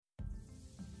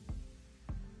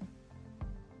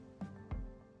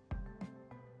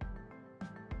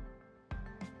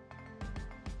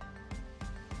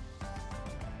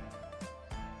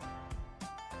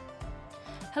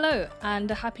Hello,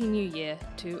 and a Happy New Year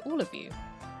to all of you.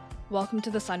 Welcome to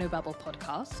the Sinobabble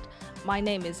podcast. My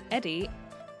name is Eddie,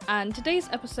 and today's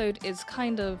episode is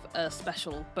kind of a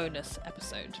special bonus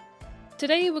episode.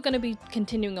 Today we're going to be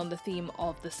continuing on the theme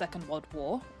of the Second World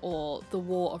War, or the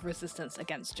War of Resistance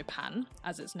against Japan,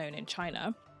 as it's known in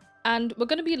China. And we're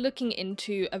going to be looking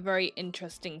into a very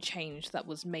interesting change that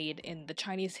was made in the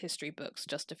Chinese history books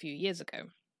just a few years ago.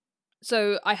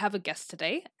 So I have a guest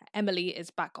today. Emily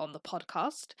is back on the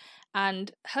podcast,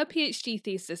 and her PhD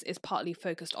thesis is partly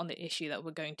focused on the issue that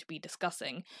we're going to be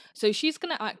discussing. So she's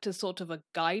going to act as sort of a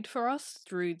guide for us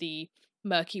through the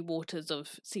murky waters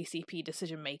of CCP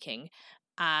decision-making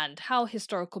and how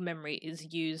historical memory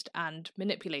is used and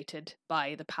manipulated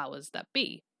by the powers that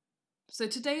be. So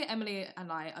today, Emily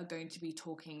and I are going to be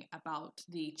talking about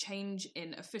the change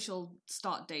in official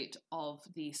start date of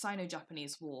the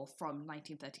Sino-Japanese War from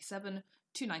 1937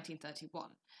 to 1931.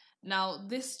 Now,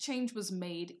 this change was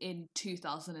made in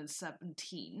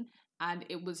 2017, and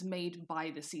it was made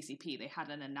by the CCP. They had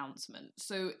an announcement.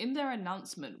 So in their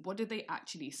announcement, what did they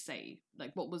actually say?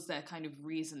 Like, what was their kind of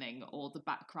reasoning or the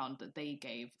background that they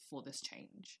gave for this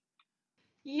change?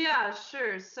 Yeah,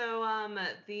 sure. So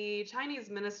the Chinese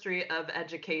Ministry of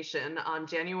Education on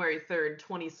January 3rd,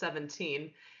 2017,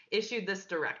 issued this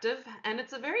directive, and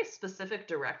it's a very specific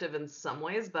directive in some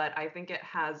ways, but I think it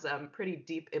has pretty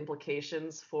deep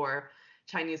implications for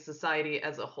Chinese society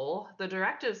as a whole. The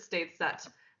directive states that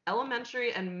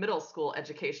elementary and middle school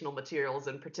educational materials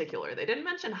in particular, they didn't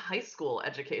mention high school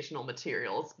educational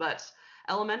materials, but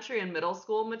elementary and middle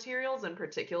school materials in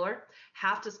particular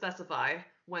have to specify,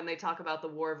 when they talk about the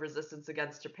War of Resistance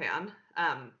against Japan,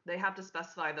 they have to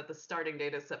specify that the starting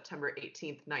date is September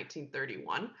 18th,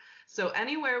 1931. So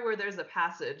anywhere where there's a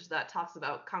passage that talks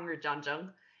about Kangri-Janzheng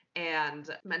and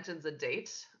mentions a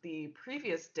date, the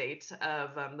previous date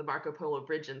of the Marco Polo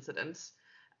Bridge incident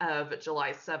of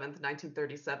July 7th,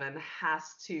 1937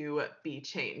 has to be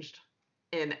changed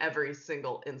in every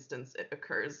single instance it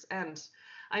occurs. And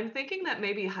I'm thinking that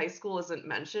maybe high school isn't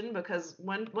mentioned because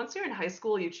once you're in high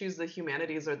school, you choose the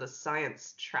humanities or the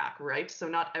science track, right? So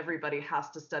not everybody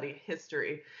has to study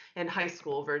history in high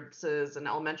school versus in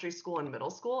elementary school and middle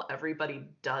school. Everybody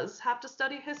does have to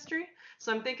study history.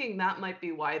 So I'm thinking that might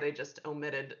be why they just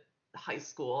omitted high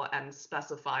school and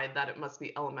specified that it must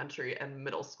be elementary and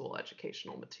middle school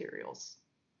educational materials.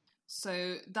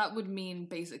 So that would mean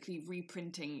basically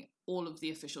reprinting all of the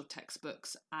official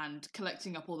textbooks and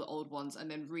collecting up all the old ones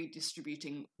and then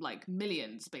redistributing like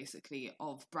millions basically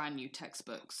of brand new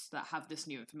textbooks that have this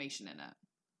new information in it.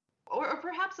 Or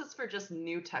perhaps it's for just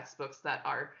new textbooks that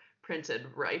are printed,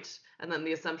 right? And then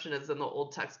the assumption is in the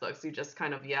old textbooks, you just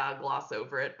kind of, gloss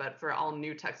over it. But for all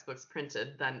new textbooks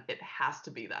printed, then it has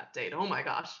to be that date. Oh my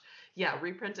gosh. Yeah,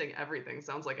 reprinting everything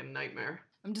sounds like a nightmare.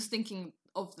 I'm just thinking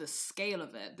of the scale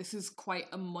of it. This is quite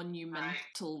a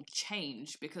monumental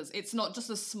change because it's not just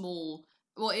a small,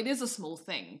 well, it is a small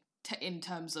thing in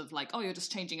terms of like, oh, you're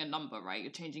just changing a number, right?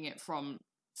 You're changing it from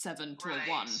 7 to a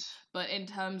 1. But in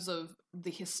terms of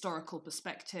the historical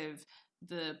perspective,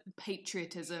 the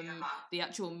patriotism, the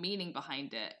actual meaning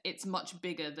behind it, it's much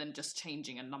bigger than just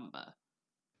changing a number.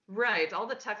 Right. All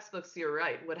the textbooks, you're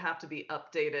right, would have to be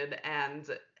updated and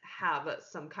have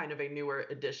some kind of a newer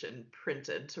edition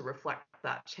printed to reflect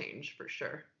that change for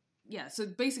sure. Yeah, so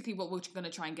basically what we're going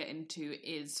to try and get into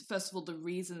is, first of all, the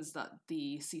reasons that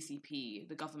the CCP,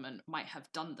 the government, might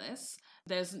have done this.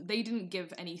 They didn't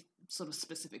give any sort of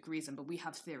specific reason, but we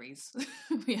have theories.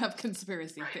 We have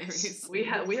conspiracy theories. We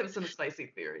have some spicy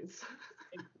theories.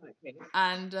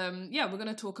 And we're going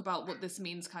to talk about what this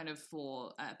means kind of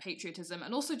for patriotism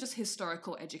and also just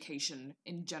historical education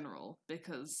in general,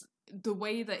 because the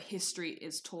way that history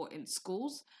is taught in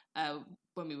schools,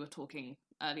 when we were talking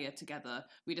earlier together,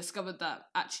 we discovered that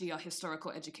actually our historical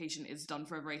education is done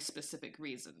for a very specific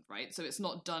reason, right? So it's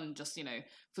not done just,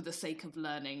 for the sake of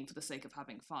learning, for the sake of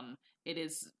having fun. It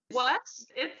is... What?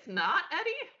 It's not,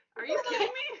 Eddie? Are you kidding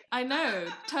me? I know.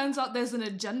 Turns out there's an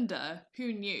agenda.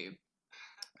 Who knew?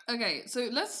 Okay, so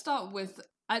let's start with,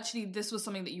 actually, this was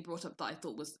something that you brought up that I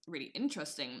thought was really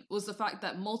interesting, was the fact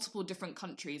that multiple different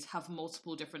countries have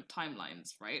multiple different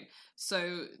timelines, right?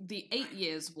 So the 8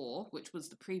 Years' War, which was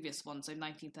the previous one, so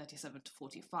 1937 to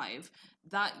 45,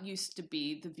 that used to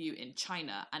be the view in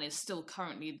China and is still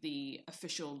currently the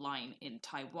official line in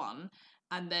Taiwan.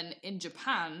 And then in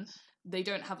Japan, they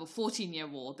don't have a 14-year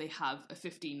war, they have a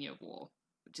 15-year war,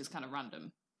 which is kind of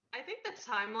random. I think the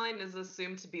timeline is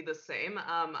assumed to be the same.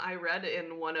 I read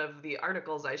in one of the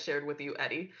articles I shared with you,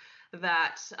 Eddie,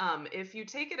 that if you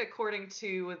take it according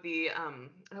to the,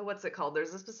 what's it called?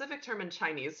 There's a specific term in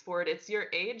Chinese for it. It's your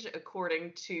age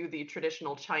according to the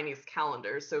traditional Chinese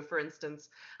calendar. So, for instance,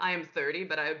 I am 30,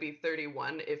 but I would be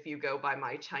 31 if you go by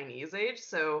my Chinese age.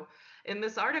 So, in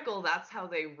this article, that's how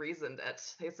they reasoned it.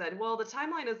 They said, well, the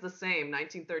timeline is the same,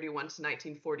 1931 to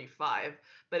 1945.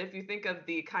 But if you think of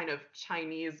the kind of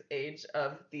Chinese age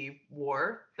of the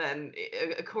war, then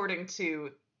according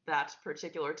to that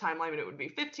particular timeline, it would be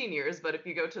 15 years. But if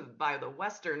you go to by the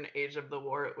Western age of the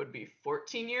war, it would be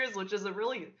 14 years, which is a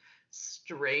really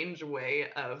strange way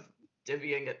of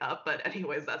divvying it up. But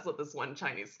anyways, that's what this one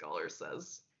Chinese scholar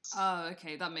says. Oh,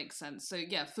 okay, that makes sense. So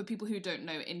yeah, for people who don't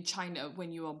know, in China,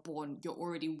 when you are born, you're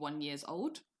already 1 year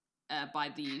old by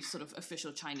the sort of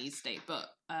official Chinese state. But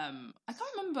I can't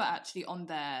remember actually on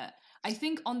their. I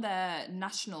think on their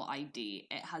national ID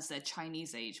it has their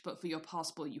Chinese age, but for your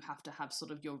passport you have to have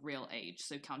sort of your real age,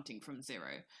 so counting from zero,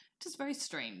 which is very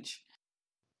strange.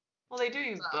 Well, they do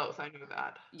use both. I knew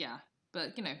that. Yeah,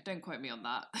 but don't quote me on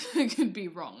that. It could be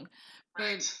wrong.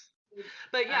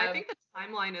 But yeah, I think the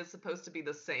timeline is supposed to be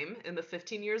the same in the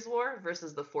 15 Years' War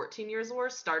versus the 14 Years' War,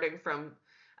 starting from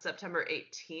September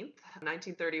 18th,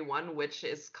 1931, which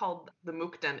is called the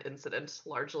Mukden incident,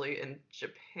 largely in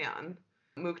Japan.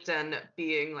 Mukden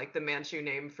being like the Manchu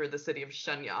name for the city of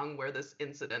Shenyang, where this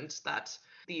incident that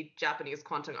the Japanese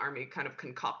Kwantung Army kind of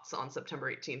concocts on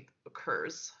September 18th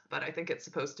occurs. But I think it's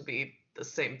supposed to be the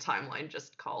same timeline,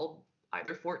 just called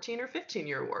either 14 or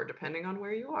 15-year war, depending on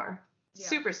where you are. Yeah.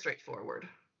 Super straightforward.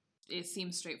 It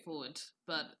seems straightforward,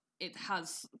 but it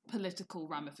has political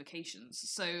ramifications.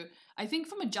 So I think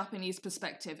from a Japanese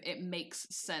perspective, it makes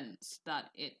sense that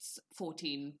it's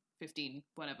 14, 15,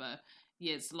 whatever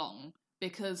years long,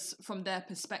 because from their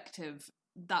perspective,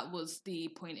 that was the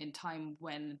point in time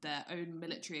when their own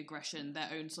military aggression, their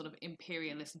own sort of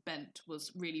imperialist bent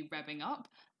was really revving up.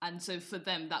 And so for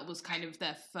them, that was kind of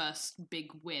their first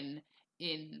big win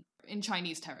in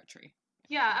Chinese territory.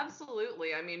 Yeah,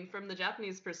 absolutely. I mean, from the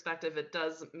Japanese perspective, it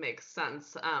does make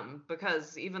sense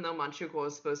because even though Manchukuo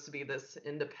was supposed to be this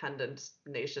independent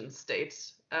nation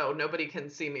state, nobody can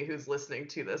see me who's listening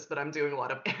to this, but I'm doing a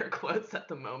lot of air quotes at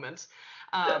the moment.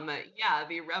 Yeah,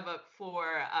 the rev up for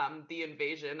the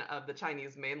invasion of the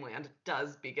Chinese mainland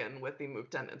does begin with the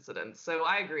Mukden incident. So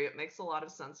I agree. It makes a lot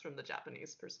of sense from the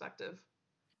Japanese perspective.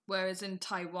 Whereas in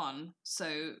Taiwan,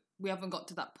 so we haven't got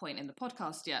to that point in the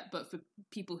podcast yet, but for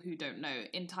people who don't know,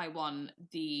 in Taiwan,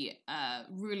 the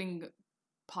ruling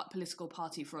political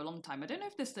party for a long time, I don't know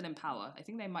if they're still in power, I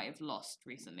think they might have lost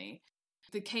recently.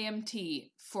 The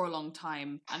KMT for a long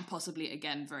time, and possibly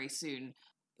again very soon,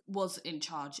 was in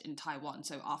charge in Taiwan.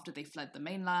 So after they fled the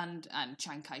mainland and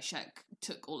Chiang Kai-shek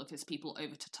took all of his people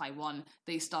over to Taiwan,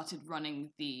 they started running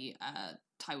the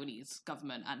Taiwanese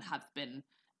government and have been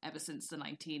ever since the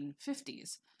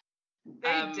 1950s.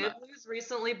 They did lose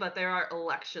recently, but there are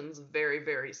elections very,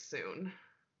 very soon.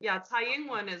 Yeah, Tsai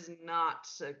Ing-wen is not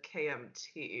a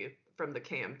KMT, from the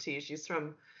KMT. She's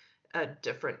from a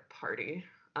different party.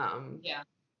 Yeah.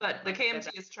 But the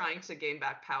KMT is trying to gain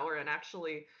back power, and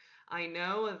actually, I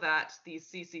know that the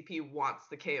CCP wants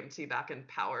the KMT back in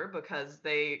power because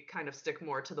they kind of stick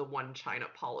more to the one China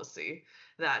policy.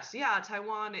 That, yeah,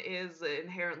 Taiwan is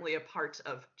inherently a part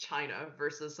of China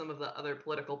versus some of the other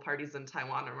political parties in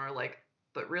Taiwan are like,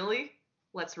 but really?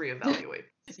 Let's reevaluate.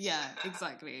 Yeah,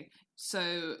 exactly.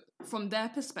 So from their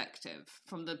perspective,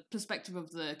 from the perspective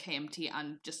of the KMT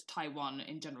and just Taiwan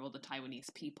in general, the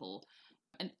Taiwanese people,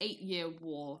 an 8-year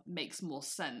war makes more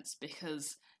sense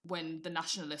because when the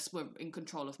nationalists were in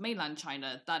control of mainland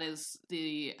China, that is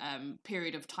the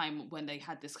period of time when they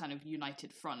had this kind of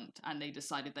united front and they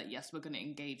decided that, yes, we're going to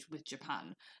engage with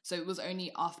Japan. So it was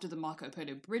only after the Marco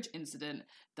Polo Bridge incident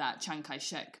that Chiang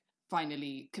Kai-shek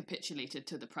finally capitulated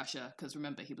to the pressure, because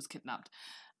remember, he was kidnapped,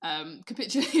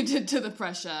 capitulated to the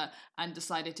pressure and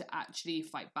decided to actually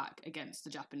fight back against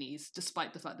the Japanese,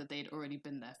 despite the fact that they'd already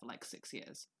been there for like 6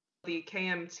 years. The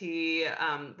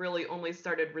KMT really only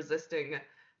started resisting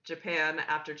Japan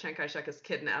after Chiang Kai-shek is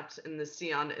kidnapped in the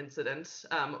Xi'an incident,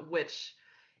 which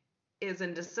is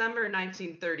in December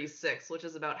 1936, which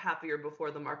is about half a year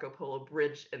before the Marco Polo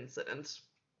Bridge incident.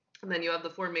 And then you have the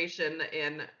formation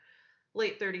in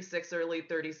late 36, early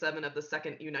 37 of the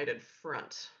Second United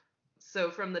Front. So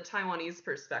from the Taiwanese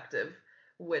perspective,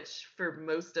 which for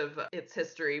most of its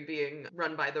history being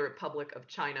run by the Republic of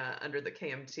China under the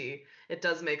KMT, it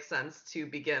does make sense to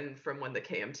begin from when the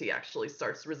KMT actually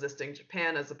starts resisting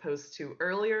Japan, as opposed to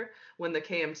earlier when the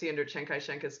KMT under Chiang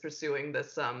Kai-shek is pursuing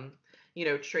this,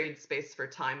 trade space for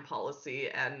time policy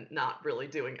and not really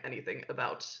doing anything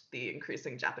about the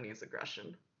increasing Japanese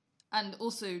aggression. And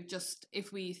also, just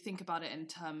if we think about it in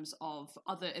terms of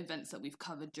other events that we've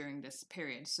covered during this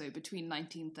period, so between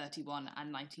 1931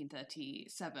 and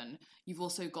 1937, you've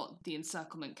also got the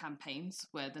encirclement campaigns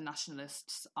where the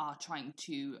nationalists are trying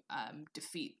to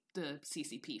defeat the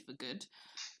CCP for good.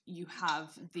 You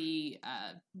have the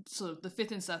sort of the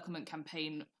Fifth Encirclement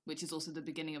Campaign, which is also the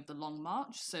beginning of the Long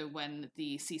March. So when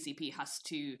the CCP has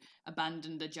to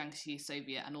abandon the Jiangxi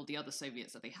Soviet and all the other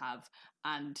Soviets that they have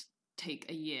and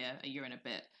take a year and a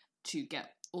bit to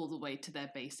get all the way to their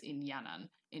base in Yan'an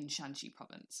in Shanxi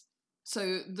province.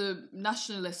 So the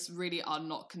nationalists really are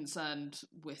not concerned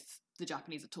with the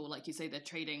Japanese at all. Like you say, they're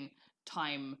trading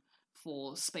time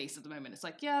for space at the moment. It's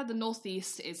like, yeah, the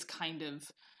Northeast is kind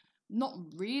of not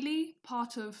really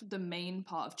part of the main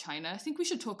part of China. I think we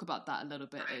should talk about that a little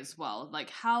bit as well.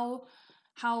 Like how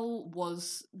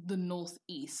was the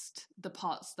Northeast, the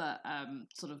parts that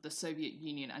sort of the Soviet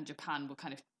Union and Japan were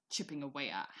kind of chipping away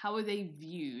at, how are they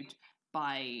viewed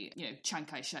by, Chiang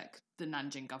Kai-shek, the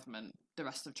Nanjing government, the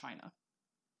rest of China?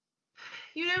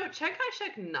 Chiang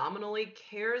Kai-shek nominally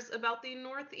cares about the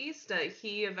Northeast.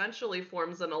 He eventually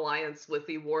forms an alliance with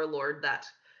the warlord that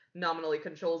nominally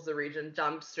controls the region,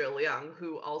 Zhang Zhiliang,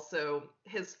 who also,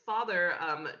 his father,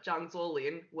 Zhang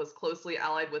Zuolin, was closely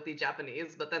allied with the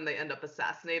Japanese, but then they end up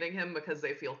assassinating him because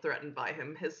they feel threatened by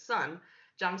him. His son,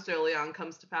 Zhang Zhiliang,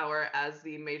 comes to power as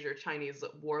the major Chinese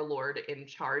warlord in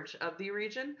charge of the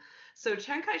region. So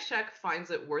Chiang Kai-shek finds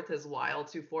it worth his while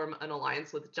to form an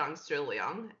alliance with Zhang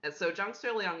Zhiliang. And so Zhang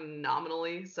Zhiliang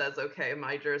nominally says, okay,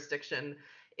 my jurisdiction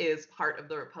is part of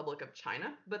the Republic of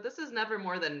China, but this is never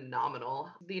more than nominal.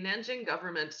 The Nanjing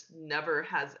government never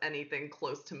has anything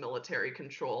close to military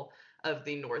control of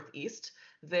the Northeast.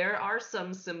 There are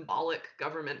some symbolic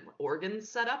government organs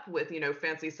set up with,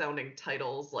 fancy sounding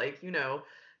titles like,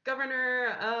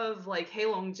 governor of like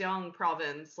Heilongjiang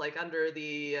province, like under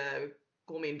the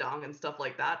Kuomintang and stuff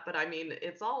like that. But I mean,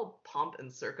 it's all pomp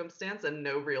and circumstance and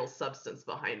no real substance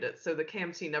behind it. So the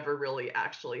KMT never really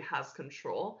actually has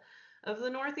control of the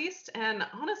Northeast. And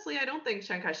honestly, I don't think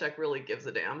Chiang Kai-shek really gives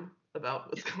a damn about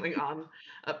what's going on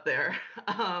up there.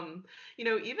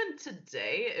 Even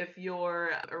today, if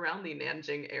you're around the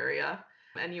Nanjing area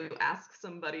and you ask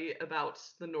somebody about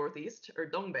the Northeast or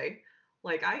Dongbei,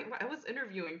 like I was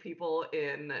interviewing people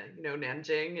in,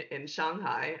 Nanjing, in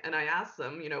Shanghai, and I asked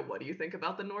them, what do you think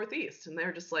about the Northeast? And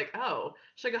they're just like, oh,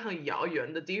 是个很遥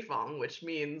远的地方, which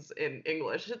means in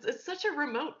English, it's such a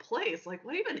remote place. Like,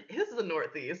 what even is the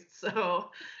Northeast?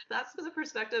 So that's the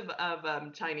perspective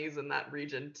of Chinese in that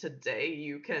region today.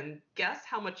 You can guess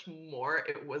how much more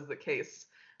it was the case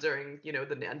during, the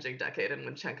Nanjing decade and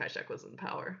when Chiang Kai-shek was in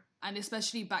power. And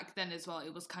especially back then as well,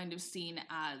 it was kind of seen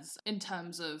as, in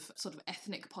terms of sort of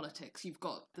ethnic politics, you've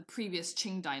got the previous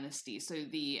Qing dynasty, so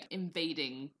the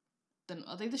invading, then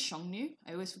are they the Xiongnu?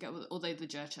 I always forget, or they the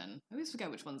Jurchen. I always forget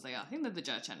which ones they are. I think they're the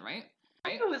Jurchen, right? I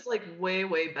think it was like way,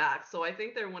 way back. So I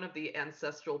think they're one of the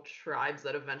ancestral tribes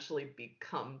that eventually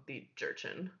become the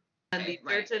Jurchen. And the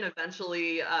Jurchen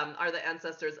eventually are the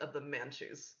ancestors of the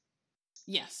Manchus.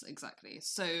 Yes, exactly.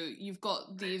 So you've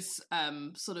got these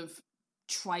sort of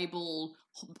tribal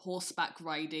horseback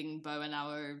riding, bow and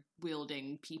arrow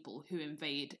wielding people who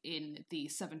invade in the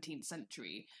 17th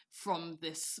century from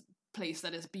this place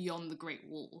that is beyond the Great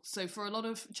Wall. So for a lot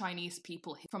of Chinese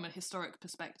people, from a historic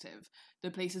perspective,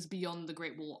 the places beyond the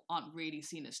Great Wall aren't really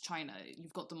seen as China.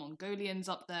 You've got the Mongolians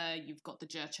up there, you've got the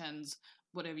Jurchens,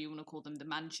 whatever you want to call them, the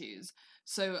Manchus.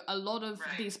 So a lot of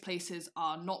these places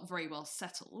are not very well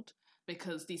settled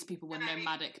because these people were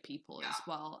nomadic people as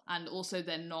well. And also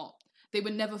they were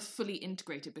never fully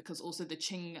integrated because also the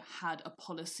Qing had a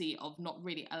policy of not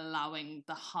really allowing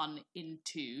the Han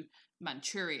into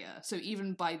Manchuria. So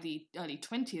even by the early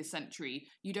 20th century,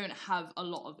 you don't have a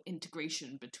lot of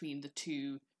integration between the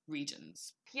two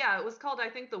regions. Yeah, it was called, I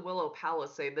think, the Willow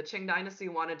Palisade. The Qing dynasty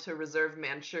wanted to reserve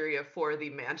Manchuria for the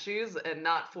Manchus and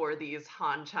not for these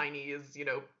Han Chinese,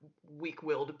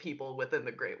 weak-willed people within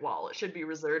the Great Wall. It should be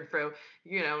reserved for,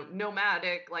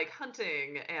 nomadic, like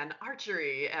hunting and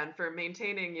archery and for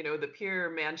maintaining, the pure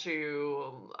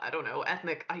Manchu,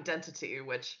 ethnic identity,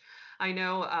 which I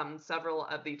know several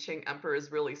of the Qing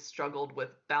emperors really struggled with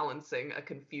balancing a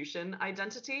Confucian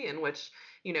identity in which,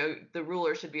 the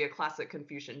ruler should be a classic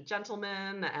Confucian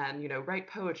gentleman and, write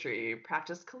poetry,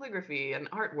 practice calligraphy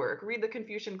and artwork, read the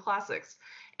Confucian classics,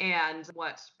 and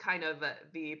what kind of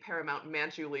the paramount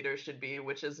Manchu leader should be,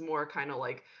 which is more kind of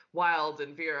like wild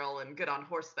and virile and good on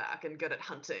horseback and good at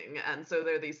hunting. And so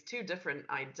there are these two different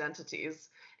identities.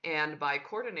 And by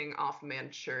cordoning off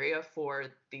Manchuria for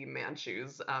the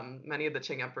Manchus, many of the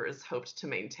Qing emperors hoped to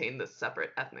maintain this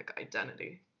separate ethnic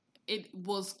identity. it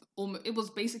was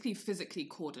basically physically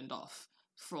cordoned off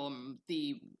from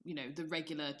the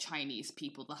regular Chinese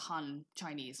people, the Han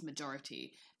Chinese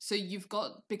majority. So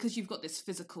because you've got this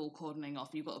physical cordoning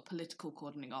off, you've got a political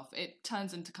cordoning off, it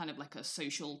turns into kind of like a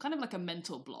social, kind of like a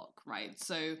mental block, right?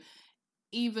 So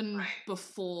even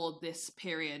before this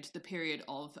period, the period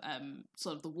of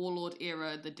sort of the warlord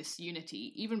era, the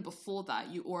disunity, even before that,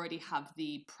 you already have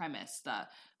the premise that,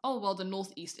 oh, well, the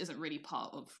Northeast isn't really part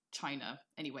of China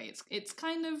anyway. It's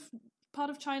kind of part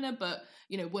of China, but,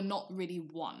 we're not really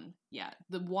one yet.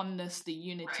 The oneness, the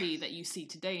unity that you see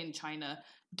today in China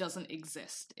doesn't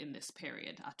exist in this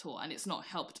period at all. And it's not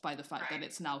helped by the fact that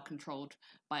it's now controlled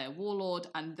by a warlord.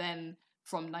 And then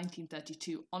from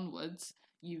 1932 onwards,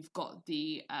 you've got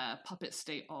the puppet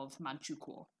state of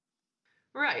Manchukuo.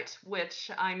 Right, which,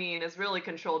 I mean, is really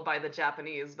controlled by the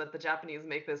Japanese, but the Japanese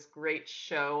make this great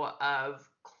show of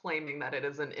claiming that it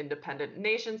is an independent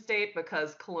nation state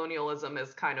because colonialism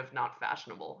is kind of not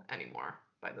fashionable anymore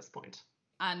by this point.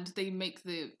 And they make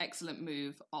the excellent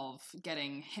move of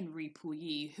getting Henry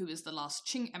Puyi, who is the last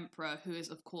Qing emperor, who is,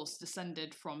 of course,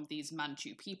 descended from these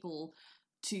Manchu people,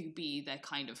 to be their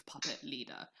kind of puppet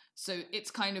leader. So it's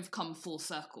kind of come full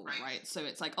circle, right? So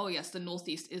it's like, oh yes, the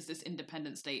Northeast is this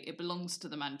independent state. It belongs to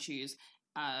the Manchus.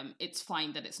 It's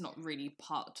fine that it's not really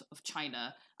part of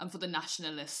China. And for the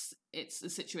nationalists, it's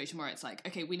a situation where it's like,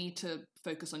 okay, we need to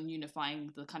focus on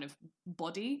unifying the kind of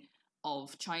body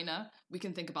of China. We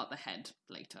can think about the head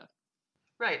later.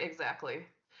 Right, exactly.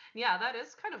 Yeah, that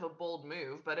is kind of a bold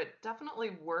move, but it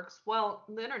definitely works. Well,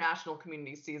 the international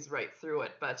community sees right through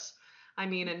it, but I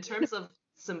mean, in terms of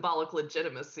symbolic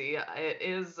legitimacy, it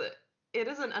is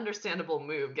an understandable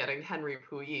move getting Henry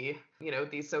Puyi,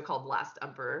 the so-called last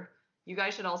emperor. You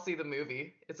guys should all see the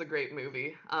movie. It's a great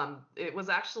movie. It was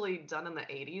actually done in the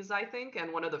 80s, I think,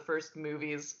 and one of the first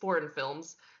foreign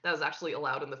films, that was actually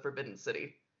allowed in the Forbidden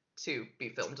City to be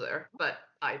filmed there. But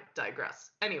I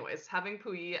digress. Anyways, having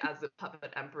Puyi as the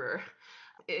puppet emperor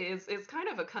is kind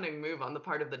of a cunning move on the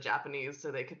part of the Japanese,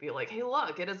 so they could be like, hey,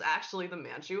 look, it is actually the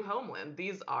Manchu homeland.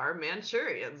 These are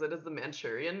Manchurians. It is the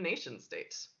Manchurian nation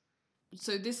state.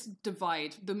 So this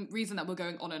divide, the reason that we're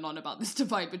going on and on about this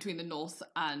divide between the North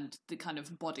and the kind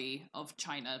of body of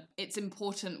China, it's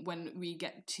important when we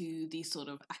get to these sort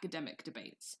of academic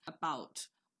debates about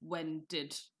when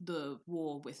did the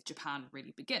war with Japan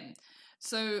really begin.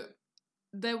 So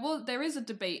there is a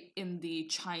debate in the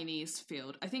Chinese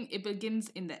field. I think it begins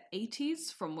in the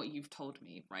 80s from what you've told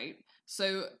me, right?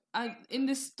 So in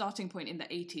this starting point in the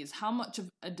 80s, how much of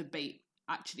a debate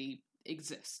actually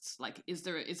exists? Like, is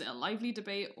it a lively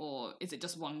debate, or is it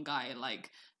just one guy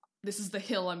like, this is the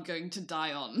hill I'm going to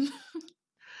die on?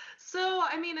 So,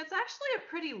 I mean, it's actually a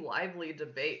pretty lively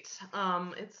debate.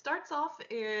 It starts off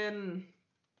in,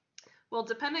 well,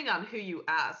 depending on who you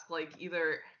ask, like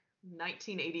either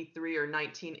 1983 or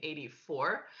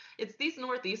 1984, it's these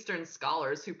Northeastern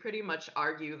scholars who pretty much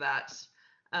argue that,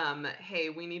 hey,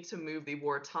 we need to move the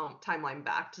war timeline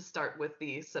back to start with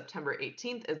the September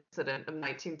 18th incident of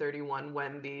 1931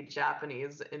 when the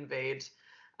Japanese invade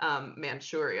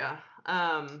Manchuria.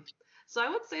 So I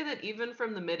would say that even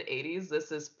from the mid-80s,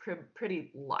 this is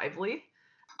pretty lively.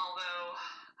 Although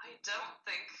I don't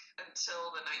think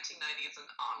until the 1990s and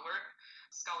onward,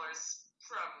 scholars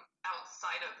from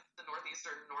outside of the Northeast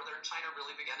or Northern China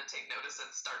really began to take notice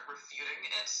and start refuting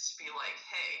it to be like,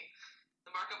 hey,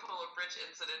 the Marco Polo Bridge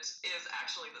incident is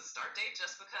actually the start date,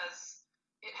 just because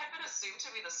it had been assumed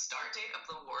to be the start date of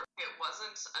the war. It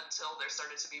wasn't until there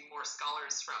started to be more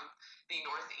scholars from the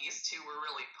Northeast who were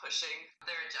really pushing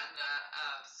their agenda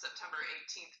of September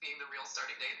 18th being the real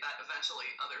starting date that eventually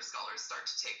other scholars start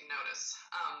to take notice.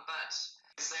 But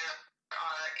there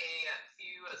are a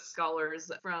few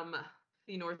scholars from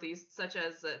the Northeast, such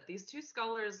as these two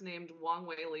scholars named Wang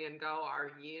Weili and Gao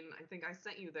Yin. I think I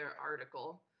sent you their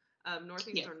article.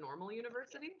 Northeastern Normal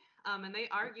University. And they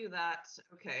argue that,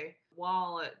 okay,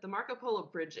 while the Marco Polo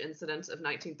Bridge incident of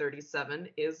 1937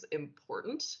 is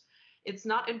important, it's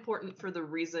not important for the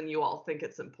reason you all think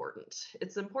it's important.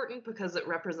 It's important because it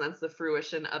represents the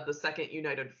fruition of the Second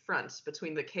United Front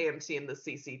between the KMT and the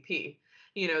CCP.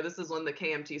 This is when the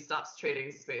KMT stops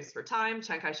trading space for time.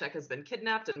 Chiang Kai-shek has been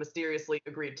kidnapped and mysteriously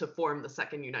agreed to form the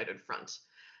Second United Front.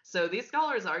 So these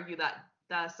scholars argue that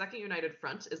the Second United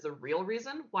Front is the real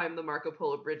reason why the Marco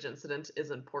Polo Bridge incident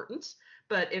is important.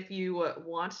 But if you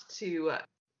want to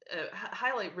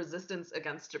highlight resistance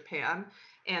against Japan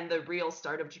and the real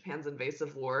start of Japan's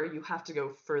invasive war, you have to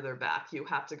go further back. You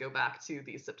have to go back to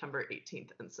the September 18th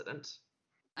incident.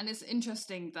 And it's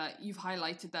interesting that you've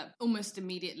highlighted that almost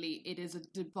immediately it is a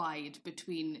divide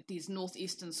between these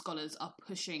Northeastern scholars are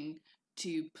pushing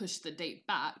to push the date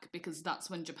back because that's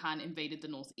when Japan invaded the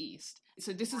Northeast.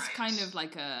 So this is kind of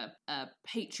like a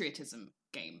patriotism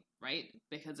game, right?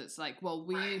 Because it's like, well,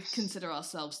 we consider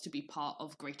ourselves to be part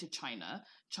of Greater China.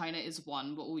 China is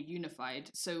one, we're all unified.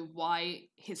 So why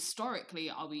historically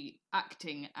are we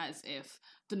acting as if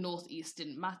the Northeast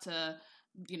didn't matter?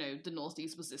 You know, the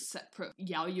Northeast was this separate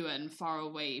Yaoyuan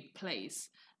faraway place,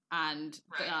 and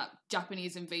that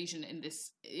Japanese invasion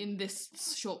in this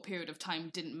short period of time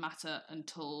didn't matter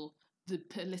until the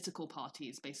political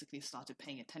parties basically started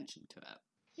paying attention to it.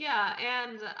 Yeah,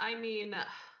 and I mean,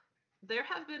 there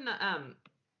have been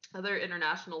other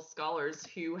international scholars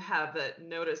who have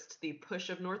noticed the push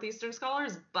of Northeastern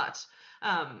scholars, but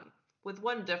with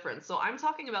one difference. So I'm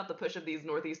talking about the push of these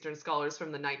Northeastern scholars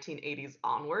from the 1980s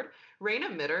onward.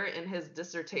 Raina Mitter, in his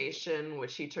dissertation,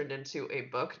 which he turned into a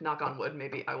book, knock on wood,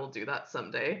 maybe I will do that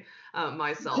someday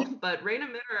myself, but Raina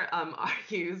Mitter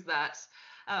argues that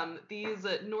these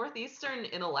Northeastern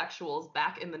intellectuals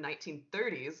back in the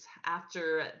 1930s,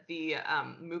 after the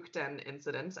Mukden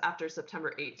incident, after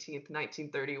September 18th,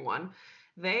 1931,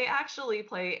 they actually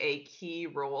play a key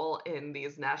role in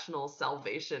these national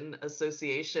salvation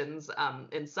associations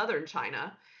in southern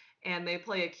China. And they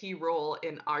play a key role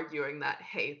in arguing that,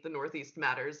 hey, the Northeast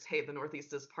matters. Hey, the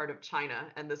Northeast is part of China,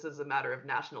 and this is a matter of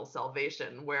national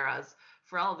salvation. Whereas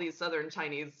for all these southern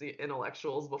Chinese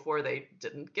intellectuals before, they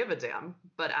didn't give a damn.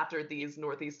 But after these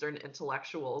Northeastern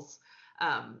intellectuals,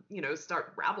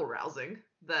 start rabble-rousing,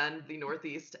 then the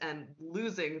Northeast and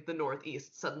losing the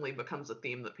Northeast suddenly becomes a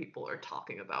theme that people are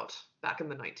talking about back in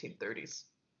the 1930s.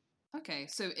 Okay,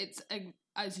 so it's,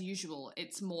 as usual,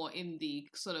 it's more in the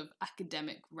sort of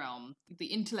academic realm. The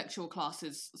intellectual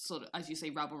classes, sort of, as you say,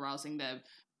 rabble-rousing, they're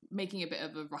making a bit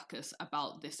of a ruckus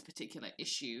about this particular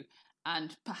issue,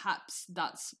 and perhaps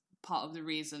that's part of the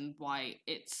reason why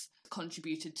it's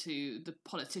contributed to the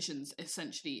politicians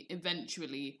essentially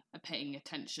eventually paying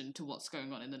attention to what's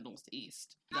going on in the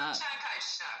Northeast. Not Chiang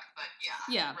Kai-shek,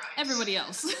 but yeah, right. Everybody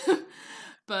else.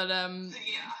 But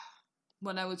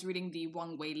when I was reading the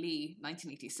Wang Wei-li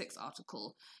 1986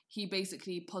 article, he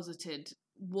basically posited,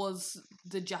 was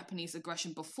the Japanese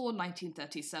aggression before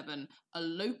 1937 a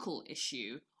local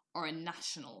issue or a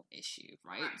national issue,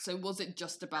 right? So was it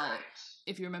just about,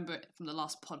 if you remember from the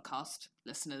last podcast,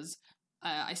 listeners,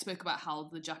 I spoke about how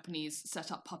the Japanese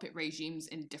set up puppet regimes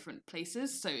in different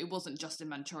places. So it wasn't just in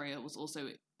Manchuria, it was also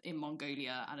in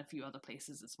Mongolia and a few other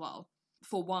places as well.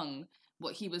 For Wang,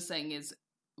 what he was saying is,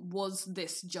 was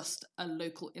this just a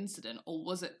local incident, or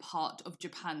was it part of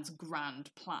Japan's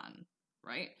grand plan,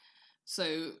 right?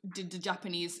 So did the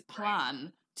Japanese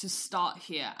plan to start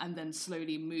here and then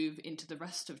slowly move into the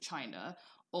rest of China,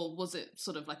 or was it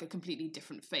sort of like a completely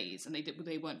different phase and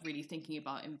they weren't really thinking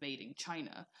about invading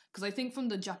China? Because I think from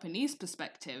the Japanese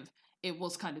perspective, it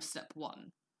was kind of step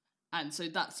one. And so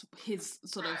that's his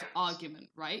sort of argument,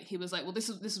 right? He was like, well, this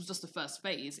was just the first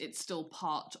phase. It's still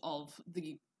part of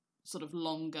the sort of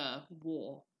longer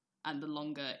war and the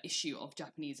longer issue of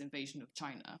Japanese invasion of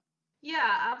China.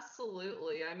 Yeah,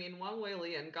 absolutely. I mean, Wang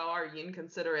Wei-li and Gao Eryin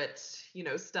consider it,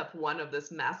 step one of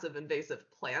this massive invasive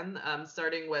plan,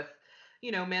 starting with,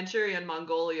 Manchuria and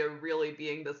Mongolia really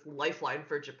being this lifeline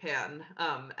for Japan.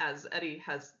 As Eddie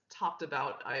has talked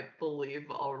about, I believe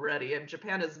already, and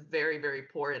Japan is very, very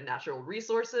poor in natural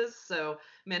resources. So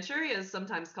Manchuria is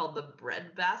sometimes called the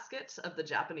breadbasket of the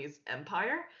Japanese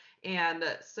Empire. And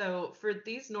so for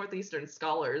these Northeastern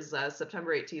scholars,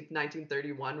 September 18th,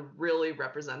 1931 really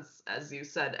represents, as you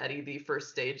said, Eddie, the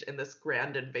first stage in this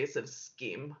grand invasive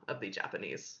scheme of the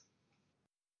Japanese.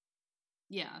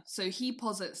 Yeah, so he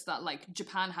posits that, like,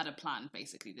 Japan had a plan,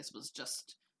 basically. This was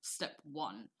just step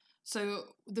one.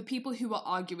 So the people who are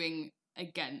arguing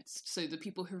against, so the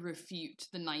people who refute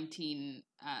the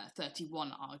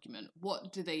 1931 argument,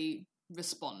 what do they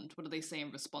respond? What do they say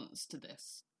in response to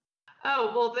this?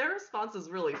 Oh, well, their response is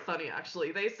really funny,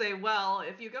 actually. They say, well,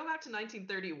 if you go back to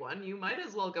 1931, you might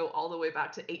as well go all the way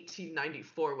back to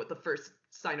 1894 with the first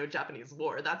Sino-Japanese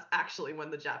War. That's actually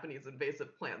when the Japanese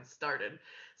invasive plan started.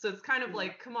 So it's kind of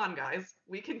like, come on, guys,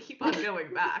 we can keep on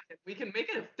going back. We can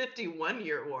make it a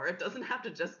 51-year war. It doesn't have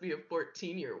to just be a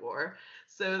 14-year war.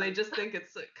 So they just think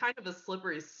it's kind of a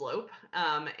slippery slope.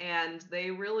 And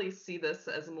they really see this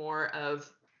as more of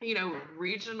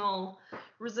regional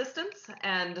resistance,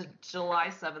 and July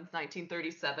 7th,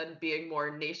 1937 being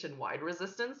more nationwide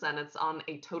resistance, and it's on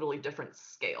a totally different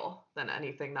scale than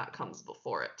anything that comes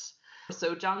before it.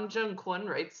 So Zhang Zhengkun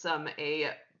writes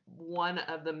one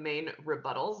of the main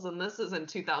rebuttals, and this is in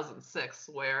 2006,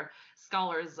 where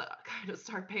scholars kind of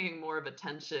start paying more of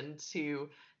attention to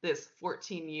this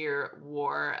 14-year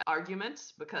war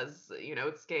argument because,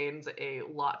 it's gained a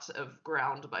lot of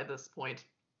ground by this point.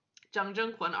 Zhang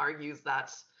Zhengquan argues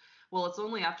that, well, it's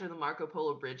only after the Marco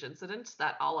Polo Bridge incident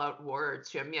that all-out war, or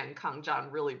全面抗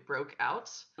战, really broke out.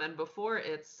 And before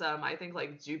it's, I think,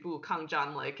 like 局部抗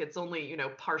战, like it's only,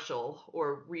 partial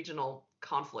or regional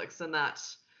conflicts, and that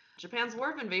Japan's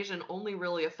war of invasion only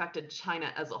really affected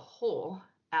China as a whole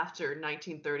after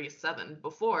 1937.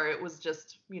 Before, it was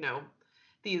just,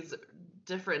 these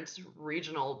different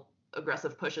regional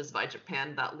aggressive pushes by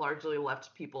Japan that largely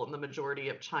left people in the majority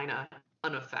of China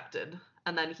unaffected.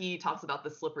 And then he talks about the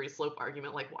slippery slope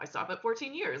argument, like, why stop at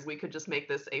 14 years? We could just make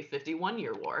this a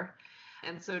 51-year war.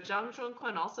 And so Zhang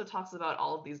Zhongquan also talks about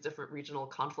all of these different regional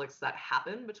conflicts that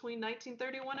happened between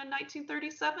 1931 and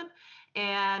 1937.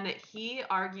 And he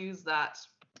argues that,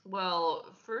 well,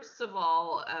 first of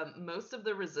all, most of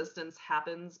the resistance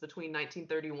happens between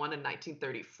 1931 and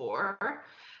 1934.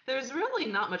 There's really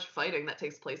not much fighting that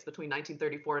takes place between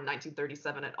 1934 and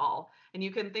 1937 at all. And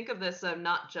you can think of this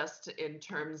not just in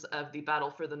terms of the battle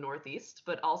for the Northeast,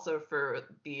 but also for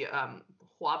the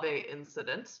Huabei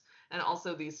incident, and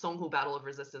also the Songhu Battle of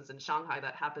Resistance in Shanghai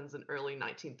that happens in early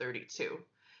 1932.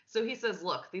 So he says,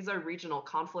 look, these are regional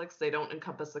conflicts. They don't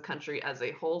encompass the country as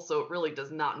a whole, so it really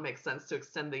does not make sense to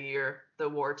extend the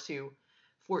war to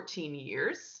 14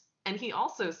 years. And he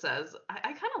also says,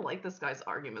 I kind of like this guy's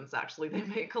arguments, actually. They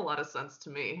make a lot of sense to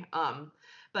me.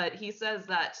 But he says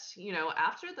that,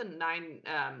 after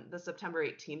the September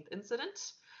 18th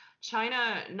incident,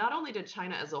 China, not only did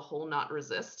China as a whole not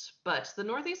resist, but the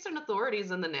Northeastern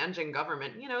authorities and the Nanjing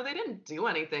government, they didn't do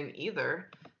anything either.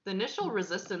 The initial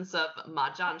resistance of Ma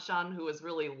Zhanshan, who was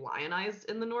really lionized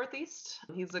in the Northeast,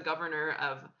 he's the governor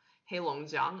of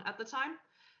Heilongjiang at the time.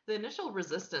 The initial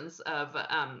resistance of,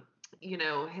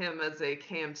 him as a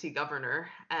KMT governor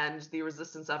and the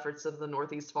resistance efforts of the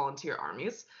Northeast volunteer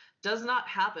armies does not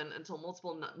happen until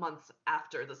multiple months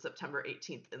after the September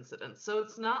 18th incident. So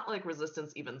it's not like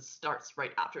resistance even starts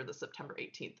right after the September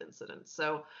 18th incident.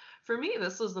 So for me,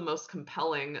 this was the most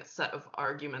compelling set of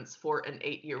arguments for an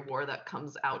 8-year war that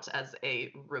comes out as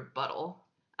a rebuttal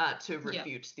to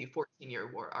refute the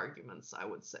 14-year war arguments, I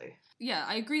would say. Yeah,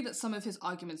 I agree that some of his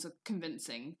arguments are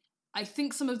convincing. I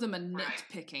think some of them are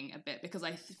nitpicking a bit because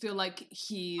I feel like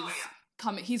he's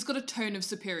got a tone of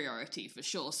superiority for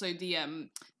sure. So the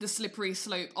slippery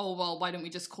slope, oh well, why don't we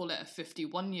just call it a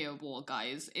 51-year war,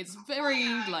 guys? It's very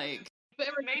It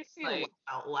makes you laugh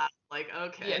out loud. Like,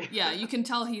 okay. Yeah, you can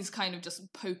tell he's kind of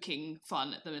just poking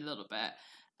fun at them a little bit.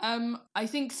 I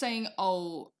think saying,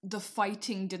 oh, the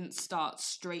fighting didn't start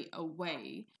straight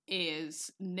away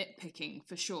is nitpicking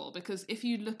for sure, because if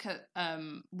you look at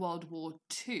World War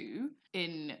II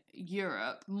in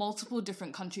Europe, multiple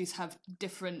different countries have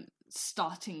different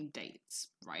starting dates,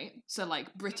 right? So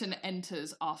like Britain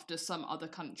enters after some other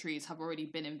countries have already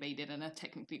been invaded and are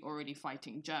technically already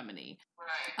fighting Germany.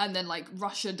 Right. And then like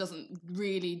Russia doesn't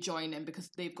really join in because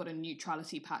they've got a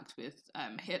neutrality pact with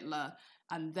Hitler,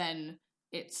 and then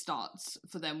it starts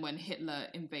for them when Hitler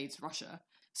invades Russia.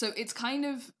 So it's kind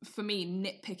of, for me,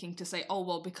 nitpicking to say, oh,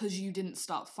 well, because you didn't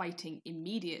start fighting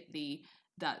immediately,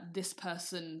 that this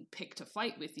person picked a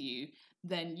fight with you,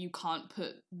 then you can't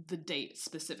put the date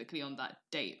specifically on that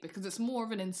date, because it's more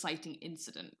of an inciting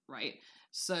incident, right?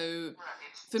 So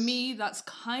for me, that's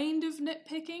kind of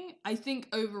nitpicking. I think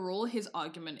overall his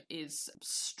argument is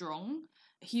strong.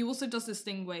 He also does this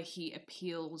thing where he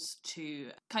appeals to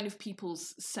kind of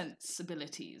people's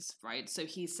sensibilities, right? So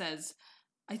he says,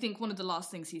 I think one of the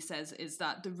last things he says is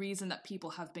that the reason that people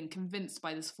have been convinced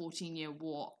by this 14-year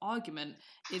war argument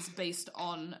is based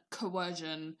on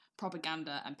coercion,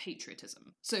 propaganda, and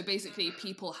patriotism. So basically,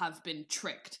 people have been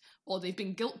tricked, or they've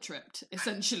been guilt-tripped,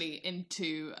 essentially,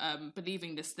 into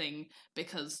believing this thing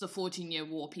because the 14-year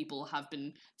war people have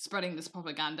been spreading this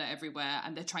propaganda everywhere,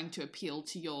 and they're trying to appeal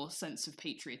to your sense of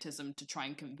patriotism to try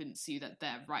and convince you that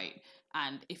they're right.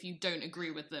 And if you don't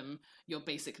agree with them, you're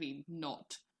basically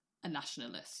not a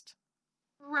nationalist.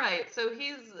 Right. So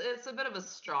it's a bit of a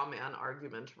straw man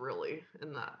argument, really,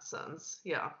 in that sense.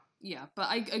 Yeah. Yeah, but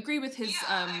I agree with his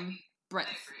breadth.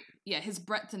 Yeah, his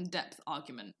breadth and depth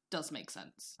argument does make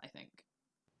sense, I think.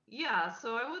 Yeah,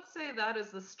 so I would say that is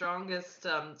the strongest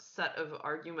set of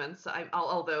arguments.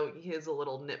 Although he is a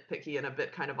little nitpicky and a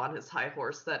bit kind of on his high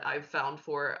horse, that I've found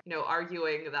for,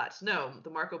 arguing that no, the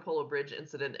Marco Polo Bridge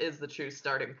incident is the true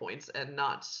starting point, and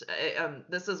not.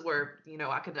 This is where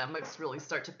academics really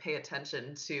start to pay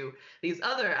attention to these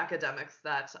other academics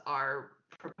that are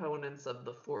proponents of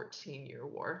the 14-year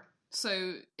war.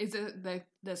 So is it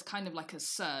there's kind of like a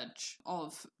surge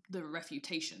of the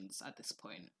refutations at this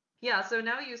point? Yeah, so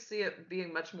now you see it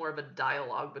being much more of a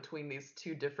dialogue between these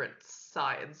two different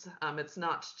sides. It's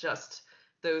not just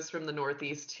those from the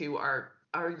Northeast who are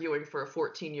arguing for a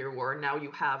 14-year war. Now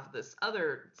you have this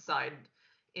other side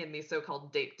in the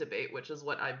so-called date debate, which is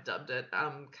what I've dubbed it,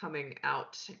 coming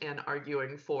out and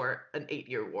arguing for an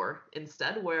 8-year war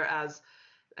instead. Whereas,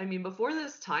 I mean, before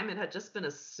this time, it had just been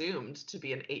assumed to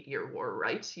be an 8-year war,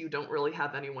 right? You don't really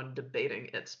have anyone debating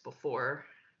it before,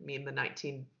 I mean, the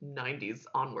 1990s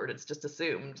onward. It's just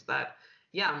assumed that,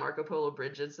 yeah, Marco Polo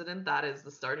Bridge incident, that is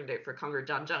the starting date for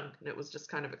Zhanjiang, and it was just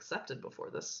kind of accepted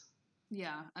before this.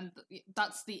 Yeah, and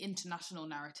that's the international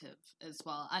narrative as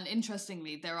well. And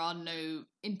interestingly, there are no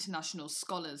international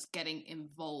scholars getting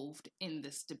involved in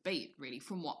this debate, really,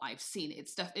 from what I've seen.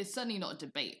 It's certainly not a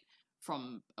debate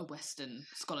from a Western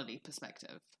scholarly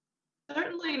perspective.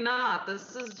 Certainly not.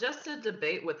 This is just a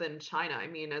debate within China. I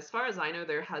mean, as far as I know,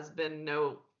 there has been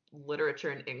no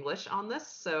literature in English on this,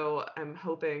 so I'm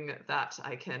hoping that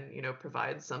I can,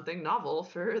 provide something novel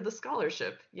for the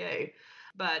scholarship. Yay.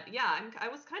 But yeah, I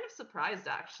was kind of surprised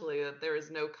actually that there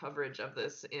is no coverage of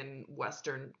this in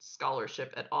Western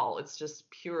scholarship at all. It's just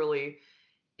purely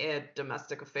a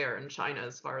domestic affair in China,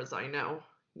 as far as I know,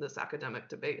 this academic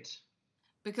debate.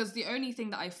 Because the only thing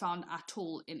that I found at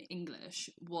all in English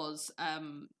was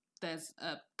there's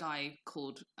a guy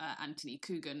called Anthony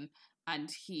Coogan,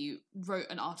 and he wrote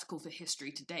an article for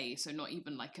History Today, so not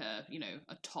even like a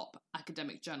top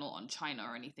academic journal on China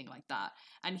or anything like that.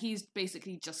 And he's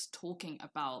basically just talking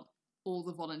about all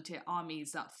the volunteer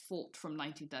armies that fought from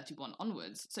 1931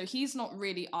 onwards. So he's not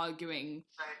really arguing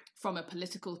from a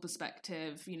political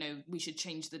perspective, we should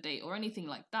change the date or anything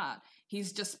like that.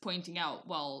 He's just pointing out,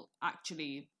 well,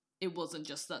 actually, it wasn't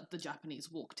just that the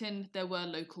Japanese walked in. There were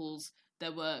locals,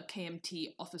 there were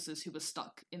KMT officers who were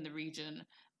stuck in the region,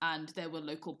 and there were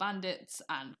local bandits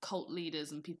and cult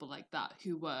leaders and people like that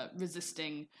who were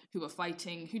resisting, who were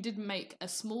fighting, who did make a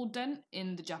small dent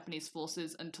in the Japanese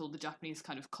forces until the Japanese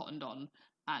kind of cottoned on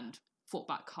and fought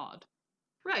back hard.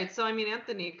 Right. So, I mean,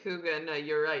 Anthony Coogan,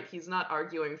 you're right. He's not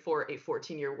arguing for a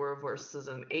 14-year war versus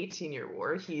an 18-year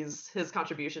war. His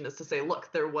contribution is to say,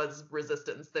 look, there was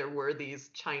resistance. There were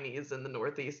these Chinese in the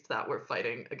Northeast that were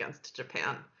fighting against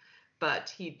Japan.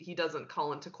 But he doesn't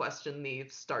call into question the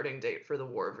starting date for the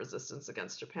War of Resistance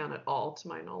against Japan at all, to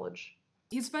my knowledge.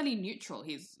 He's fairly neutral.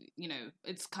 He's,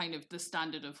 it's kind of the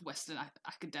standard of Western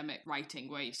academic writing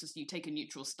where it's just you take a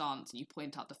neutral stance and you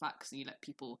point out the facts and you let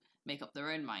people make up their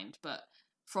own mind. But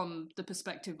from the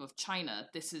perspective of China,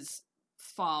 this is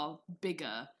far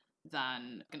bigger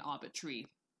than an arbitrary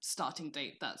starting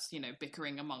date that's,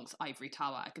 bickering amongst ivory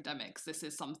tower academics. This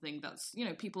is something that's,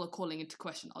 people are calling into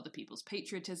question other people's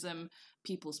patriotism,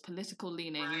 people's political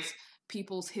leanings,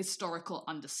 people's historical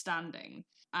understanding.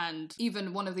 And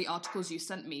even one of the articles you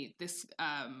sent me, this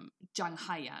Zhang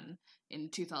Haiyan in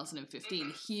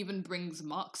 2015, he even brings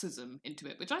Marxism into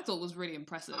it, which I thought was really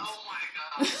impressive. Oh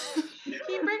my god.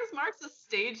 He brings Marxist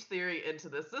stage theory into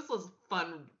this. This was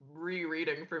fun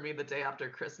rereading for me the day after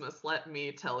Christmas, let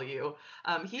me tell you.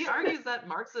 He argues that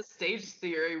Marxist stage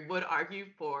theory would argue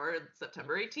for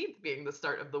September 18th being the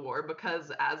start of the war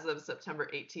because as of September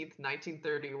 18th,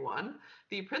 1931,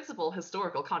 the principal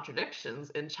historical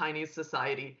contradictions in Chinese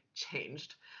society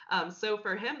changed. So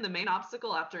for him, the main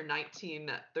obstacle after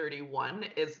 1931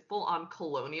 is full-on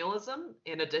colonialism,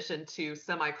 in addition to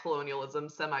semi-colonialism,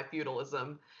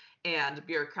 semi-feudalism, and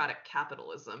bureaucratic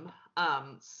capitalism.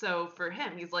 So for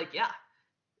him, he's like, yeah,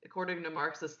 according to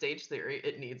Marxist stage theory,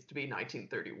 it needs to be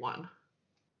 1931.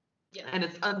 Yeah. And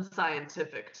it's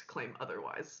unscientific to claim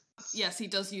otherwise. Yes, he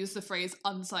does use the phrase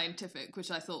unscientific, which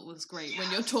I thought was great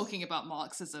when you're talking about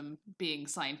Marxism being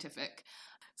scientific.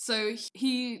 So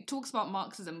he talks about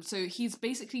Marxism, so he's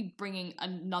basically bringing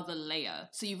another layer.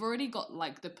 So you've already got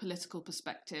like the political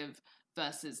perspective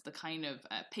versus the kind of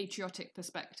patriotic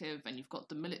perspective, and you've got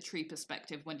the military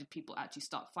perspective, when did people actually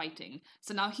start fighting?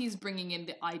 So now he's bringing in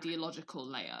the ideological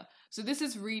layer. So this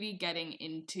is really getting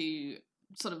into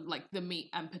sort of like the meat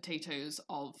and potatoes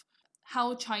of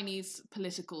how Chinese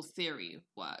political theory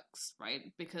works,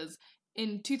 right? Because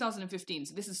in 2015,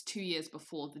 so this is 2 years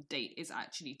before the date is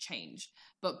actually changed,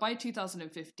 but by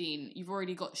 2015, you've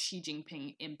already got Xi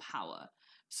Jinping in power.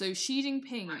 So Xi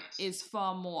Jinping is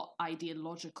far more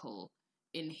ideological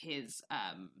in his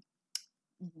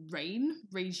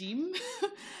regime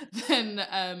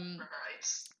than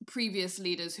previous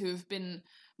leaders who have been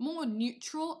more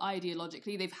neutral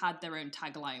ideologically. They've had their own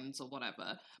taglines or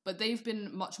whatever, but they've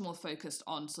been much more focused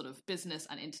on sort of business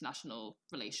and international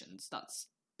relations. That's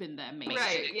been their main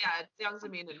Right, yeah, Jiang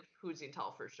Zemin and Hu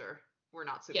Jintao for sure. We're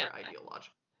not super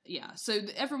ideological. Yeah, so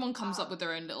everyone comes up with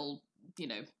their own little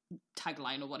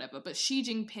tagline or whatever. But Xi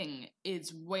Jinping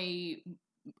is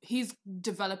he's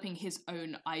developing his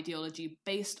own ideology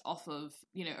based off of,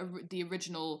 the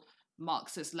original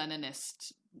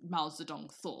Marxist-Leninist Mao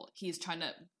Zedong thought. He's trying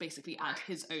to basically add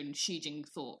his own Xi Jinping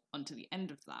thought onto the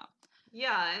end of that.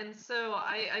 Yeah, and so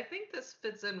I think this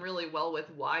fits in really well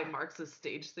with why Marxist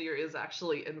stage theory is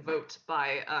actually invoked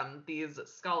by these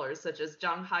scholars, such as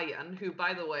Zhang Haiyan, who,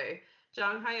 by the way,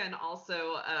 Zhang Haiyan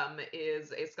also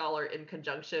is a scholar in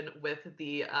conjunction with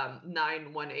the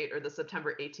 918 or the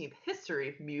September 18th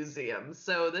History Museum.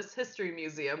 So this history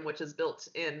museum, which is built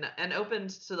in and opened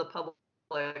to the public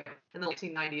in the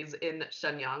 1990s in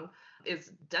Shenyang,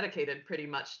 is dedicated pretty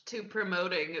much to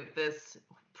promoting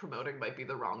might be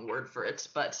the wrong word for it,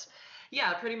 but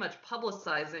yeah, pretty much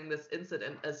publicizing this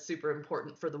incident as super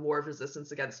important for the war of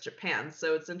resistance against Japan.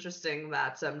 So it's interesting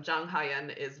that Zhang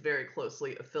Haiyan is very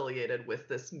closely affiliated with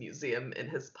this museum in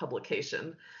his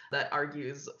publication that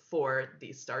argues for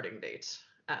the starting date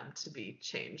to be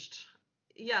changed.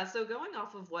 Yeah, so going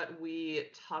off of what we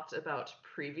talked about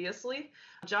previously,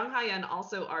 Zhang Haiyan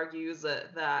also argues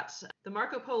that the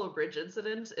Marco Polo Bridge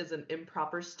incident is an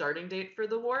improper starting date for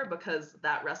the war because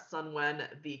that rests on when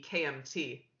the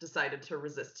KMT decided to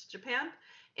resist Japan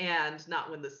and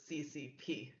not when the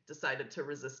CCP decided to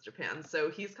resist Japan. So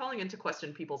he's calling into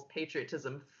question people's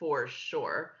patriotism for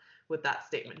sure with that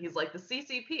statement. He's like, the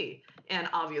CCP, and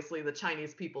obviously the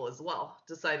Chinese people as well,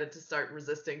 decided to start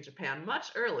resisting Japan much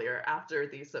earlier after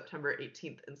the September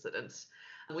 18th incident.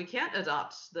 We can't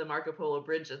adopt the Marco Polo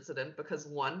Bridge incident because,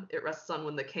 one, it rests on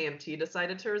when the KMT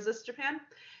decided to resist Japan,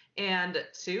 and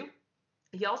two,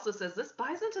 he also says this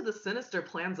buys into the sinister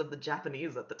plans of the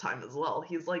Japanese at the time as well.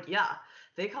 He's like, yeah,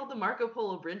 they called the Marco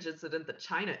Polo Bridge incident the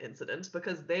China incident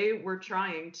because they were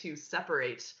trying to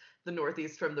separate the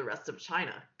Northeast from the rest of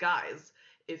China. Guys,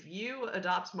 if you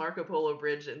adopt Marco Polo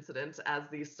Bridge incident as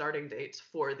the starting date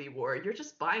for the war, you're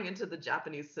just buying into the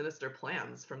Japanese sinister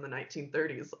plans from the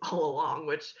 1930s all along,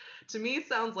 which to me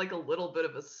sounds like a little bit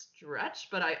of a stretch,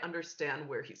 but I understand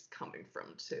where he's coming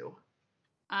from too.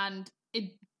 And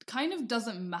it kind of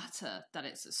doesn't matter that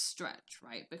it's a stretch,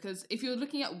 right? Because if you're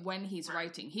looking at when he's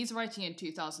writing in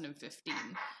 2015.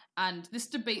 And this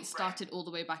debate started all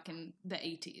the way back in the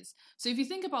 80s. So if you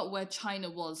think about where China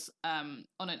was on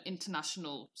an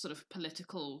international sort of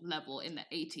political level in the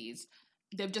 80s,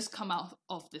 they've just come out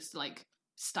of this like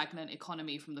stagnant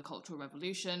economy from the Cultural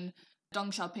Revolution. Deng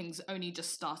Xiaoping's only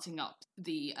just starting up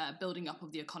the building up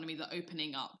of the economy, the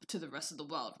opening up to the rest of the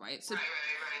world, right? So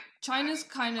China's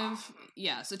kind of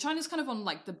on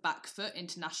like the back foot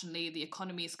internationally. The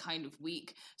economy is kind of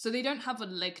weak. So they don't have a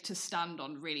leg to stand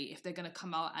on really if they're going to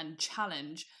come out and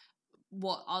challenge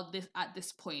what are at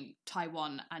this point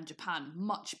Taiwan and Japan,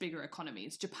 much bigger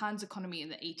economies. Japan's economy in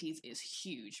the 80s is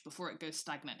huge before it goes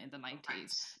stagnant in the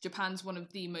 90s. Japan's one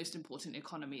of the most important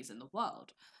economies in the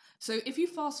world. So if you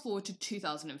fast forward to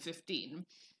 2015,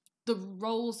 the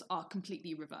roles are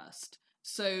completely reversed.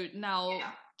 So now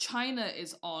China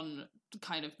is on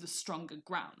kind of the stronger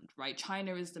ground, right?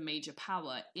 China is the major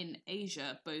power in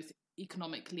Asia, both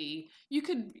economically. You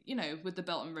could, with the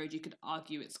Belt and Road, you could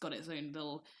argue it's got its own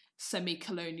little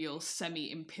semi-colonial,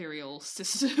 semi-imperial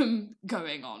system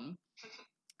going on.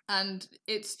 And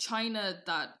it's China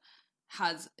that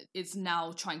is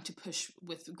now trying to push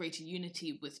with greater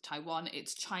unity with Taiwan.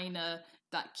 It's China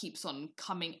that keeps on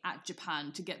coming at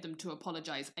Japan to get them to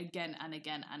apologize again and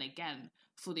again and again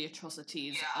for the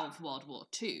atrocities of World War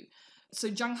II. So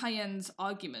Zhang Haiyan's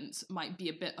arguments might be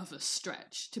a bit of a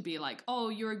stretch to be like, oh,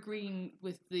 you're agreeing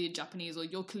with the Japanese or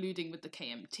you're colluding with the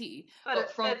KMT. But it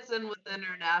fits in with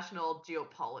international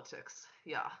geopolitics,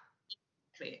 yeah.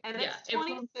 And it's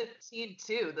 2015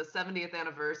 too, the 70th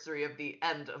anniversary of the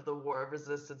end of the War of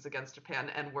Resistance against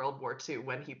Japan and World War II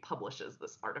when he publishes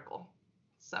this article.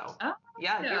 So,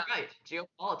 you're right.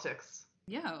 Geopolitics.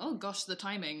 Yeah, oh gosh, the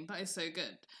timing. That is so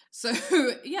good. So,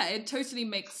 yeah, it totally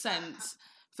makes sense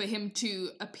for him to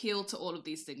appeal to all of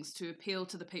these things, to appeal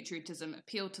to the patriotism,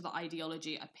 appeal to the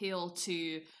ideology, appeal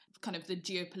to kind of the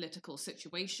geopolitical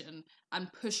situation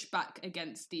and push back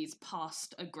against these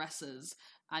past aggressors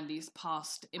and these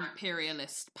past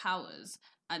imperialist powers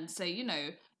and say,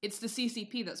 it's the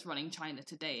CCP that's running China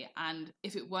today. And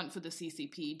if it weren't for the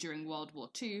CCP during World War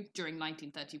II, during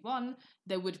 1931,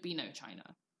 there would be no China.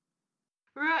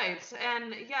 Right.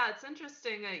 And yeah, it's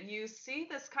interesting. You see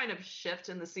this kind of shift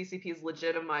in the CCP's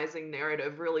legitimizing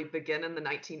narrative really begin in the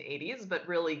 1980s, but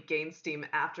really gain steam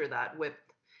after that with,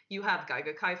 you have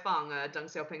Geiger Kaifang,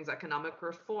 Deng Xiaoping's economic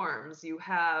reforms, you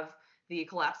have the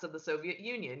collapse of the Soviet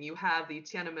Union, you have the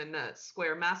Tiananmen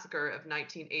Square massacre of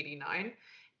 1989,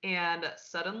 and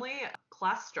suddenly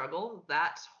class struggle,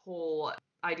 that whole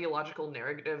ideological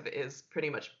narrative is pretty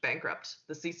much bankrupt.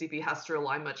 The CCP has to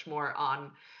rely much more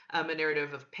on a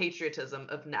narrative of patriotism,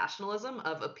 of nationalism,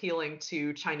 of appealing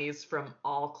to Chinese from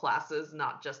all classes,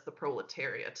 not just the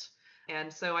proletariat.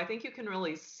 And so I think you can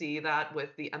really see that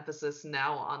with the emphasis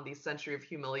now on the century of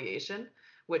humiliation,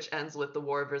 which ends with the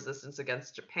War of Resistance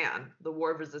against Japan. The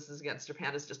War of Resistance against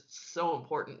Japan is just so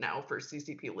important now for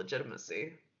CCP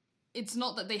legitimacy. It's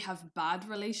not that they have bad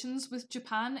relations with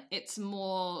Japan, it's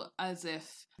more as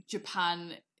if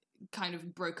Japan kind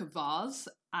of broke a vase,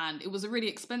 and it was a really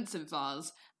expensive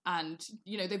vase, and,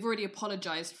 you know, they've already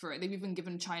apologized for it. They've even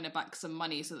given China back some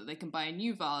money so that they can buy a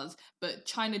new vase, but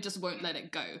China just won't let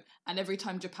it go. And every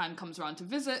time Japan comes around to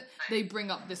visit, they bring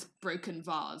up this broken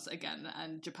vase again,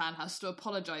 and Japan has to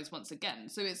apologize once again.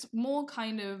 So it's more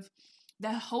kind of,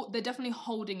 they're definitely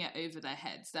holding it over their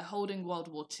heads. They're holding World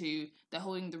War II, they're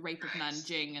holding the rape of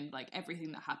Nanjing and like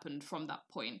everything that happened from that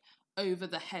point over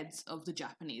the heads of the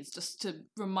Japanese, just to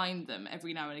remind them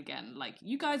every now and again, like,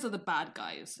 you guys are the bad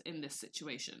guys in this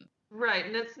situation. Right,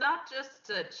 and it's not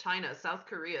just China. South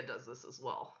Korea does this as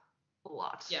well a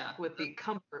lot. Yeah. With the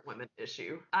comfort women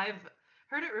issue. I've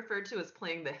heard it referred to as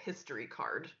playing the history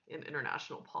card in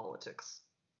international politics.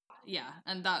 Yeah,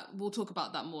 and that we'll talk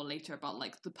about that more later, about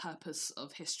like the purpose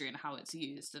of history and how it's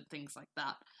used and things like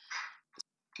that.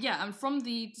 Yeah, and from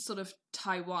the sort of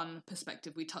Taiwan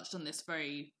perspective, we touched on this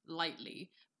very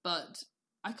lightly, but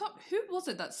who was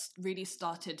it that really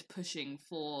started pushing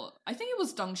for, I think it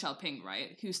was Deng Xiaoping,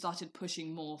 right, who started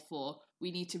pushing more for,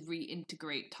 we need to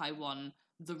reintegrate Taiwan,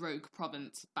 the rogue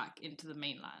province, back into the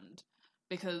mainland.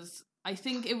 Because I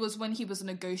think it was when he was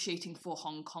negotiating for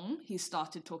Hong Kong, he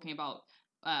started talking about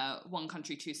one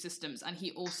country, two systems, and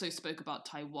he also spoke about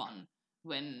Taiwan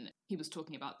when he was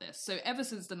talking about this. So ever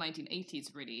since the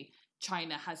 1980s, really,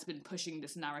 China has been pushing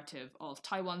this narrative of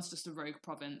Taiwan's just a rogue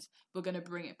province, we're going to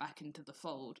bring it back into the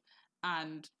fold.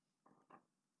 And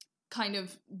kind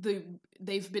of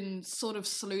they've been sort of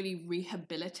slowly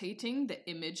rehabilitating the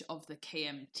image of the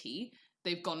KMT.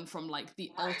 They've gone from like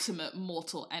the ultimate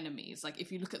mortal enemies. Like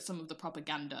if you look at some of the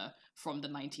propaganda from the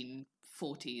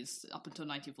 1940s up until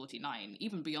 1949,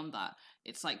 even beyond that,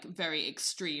 it's like very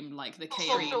extreme, like the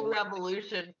KMT. Social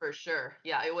revolution for sure.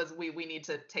 Yeah, it was we need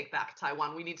to take back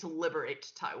Taiwan. We need to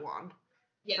liberate Taiwan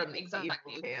from the evil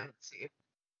KMT.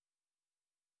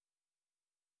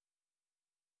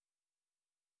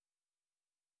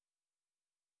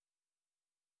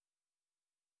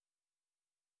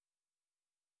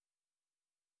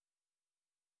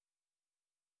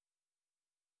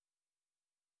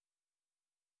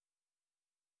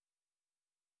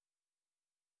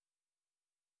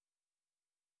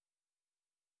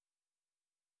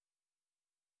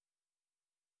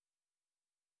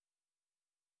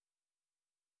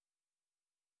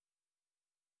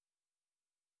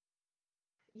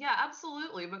 Yeah,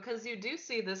 absolutely, because you do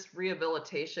see this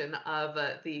rehabilitation of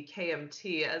the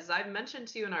KMT. As I mentioned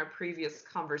to you in our previous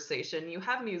conversation, you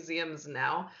have museums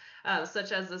now,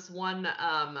 such as this one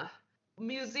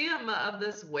museum of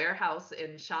this warehouse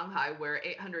in Shanghai where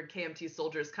 800 KMT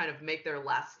soldiers kind of make their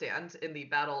last stand in the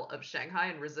Battle of Shanghai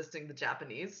and resisting the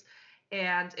Japanese.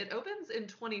 And it opens in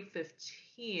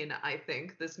 2015, I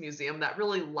think, this museum that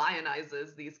really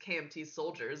lionizes these KMT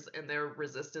soldiers and their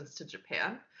resistance to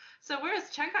Japan. So whereas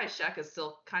Chiang Kai-shek is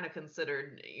still kind of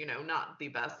considered, you know, not the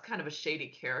best, kind of a shady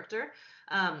character,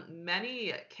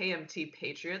 many KMT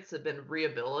patriots have been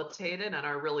rehabilitated and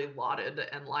are really lauded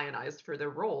and lionized for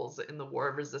their roles in the War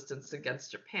of Resistance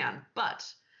against Japan. But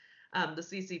the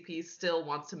CCP still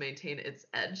wants to maintain its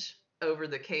edge over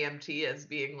the KMT as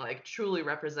being like truly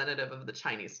representative of the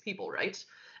Chinese people, right?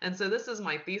 And so this is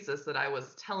my thesis that I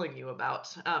was telling you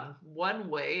about. One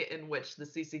way in which the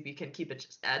CCP can keep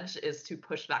its edge is to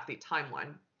push back the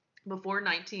timeline. Before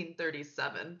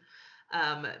 1937,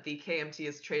 the KMT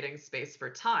is trading space for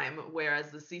time,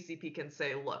 whereas the CCP can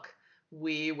say, look,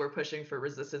 we were pushing for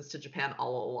resistance to Japan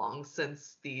all along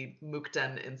since the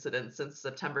Mukden incident, since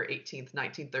September 18th,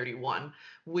 1931.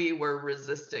 We were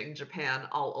resisting Japan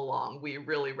all along. We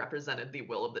really represented the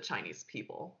will of the Chinese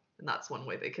people. And that's one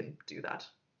way they can do that.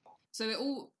 So it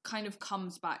all kind of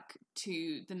comes back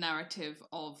to the narrative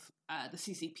of the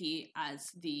CCP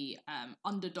as the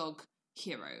underdog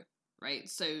hero, right?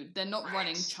 So they're not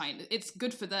running China. It's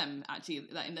good for them, actually,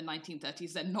 that in the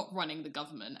 1930s, they're not running the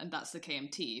government, and that's the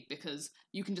KMT, because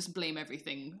you can just blame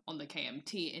everything on the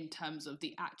KMT in terms of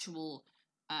the actual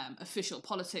official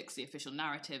politics, the official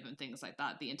narrative, and things like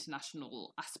that, the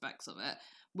international aspects of it.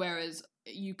 Whereas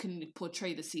you can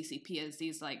portray the CCP as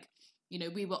these, like, You know,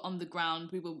 we were on the ground,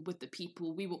 we were with the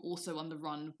people, we were also on the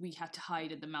run, we had to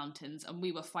hide in the mountains, and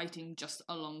we were fighting just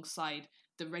alongside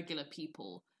the regular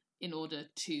people in order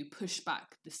to push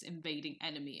back this invading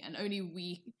enemy. And only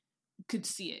we could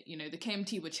see it. You know, the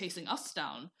KMT were chasing us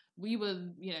down. We were,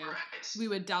 you know, we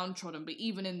were downtrodden, but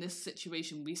even in this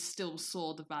situation, we still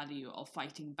saw the value of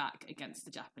fighting back against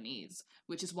the Japanese,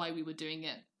 which is why we were doing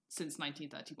it since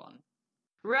 1931.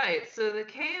 Right. So the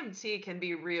KMT can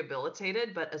be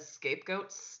rehabilitated, but a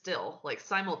scapegoat still, like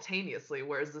simultaneously,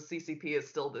 whereas the CCP is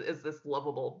still is this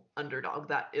lovable underdog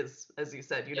that is, as you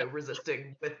said,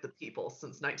 resisting with the people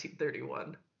since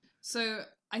 1931. So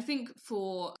I think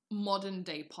for modern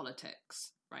day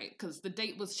politics, right, because the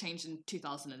date was changed in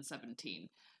 2017.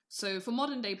 So for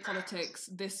modern day politics,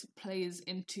 this plays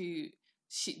into,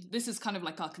 this is kind of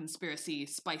like our conspiracy,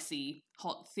 spicy,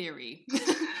 hot theory.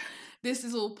 This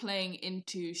is all playing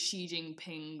into Xi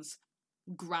Jinping's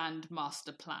grand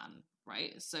master plan,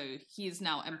 right? So he is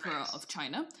now emperor of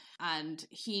China, and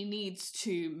he needs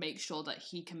to make sure that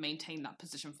he can maintain that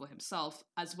position for himself,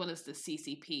 as well as the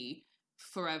CCP,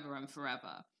 forever and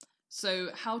forever. So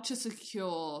how to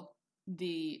secure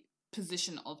the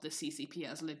position of the CCP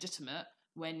as legitimate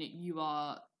when you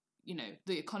are, you know,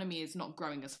 the economy is not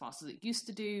growing as fast as it used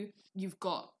to do. You've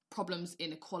got problems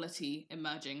in inequality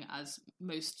emerging as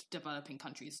most developing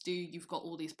countries do. You've got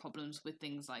all these problems with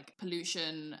things like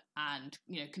pollution and,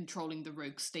 you know, controlling the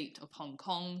rogue state of Hong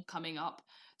Kong coming up.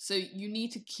 So you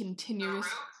need to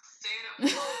continuously... The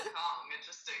rogue state of Hong Kong,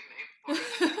 interesting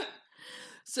name for it.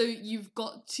 So you've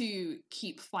got to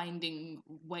keep finding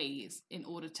ways in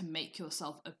order to make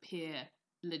yourself appear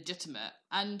legitimate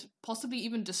and possibly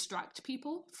even distract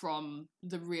people from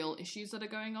the real issues that are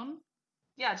going on.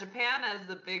 Yeah, Japan as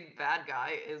the big bad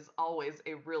guy is always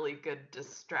a really good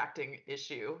distracting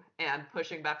issue, and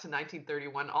pushing back to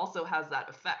 1931 also has that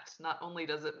effect. Not only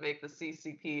does it make the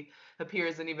CCP appear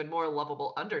as an even more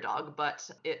lovable underdog, but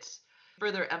it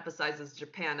further emphasizes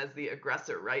Japan as the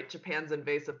aggressor, right? Japan's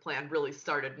invasive plan really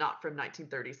started not from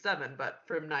 1937, but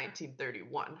from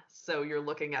 1931. So you're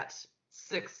looking at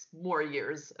 6 more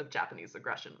years of Japanese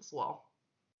aggression as well.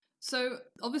 So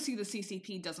obviously the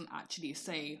CCP doesn't actually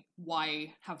say,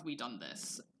 why have we done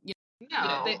this?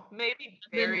 Maybe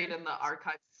buried in the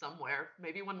archives somewhere.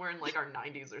 Maybe when we're in like our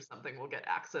 90s or something, we'll get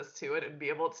access to it and be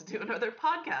able to do another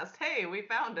podcast. Hey, we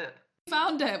found it.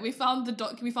 Found it. We found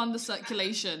the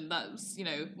circulation that's, you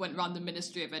know, went around the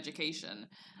Ministry of Education.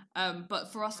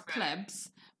 But for us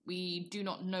plebs, we do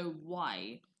not know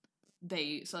why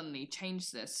they suddenly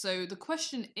changed this. So the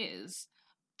question is,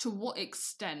 to what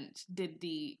extent did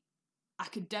the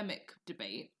academic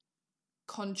debate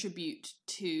contribute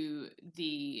to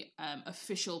the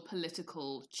official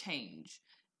political change?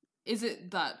 Is it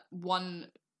that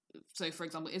for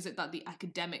example, is it that the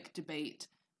academic debate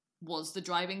was the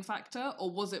driving factor, or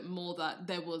was it more that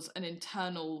there was an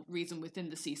internal reason within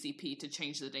the CCP to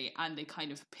change the date and they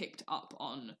kind of picked up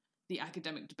on the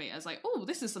academic debate as like, oh,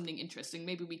 this is something interesting,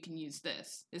 maybe we can use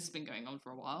this. This has been going on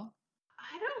for a while.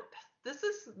 This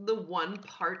is the one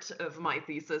part of my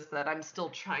thesis that I'm still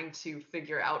trying to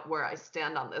figure out where I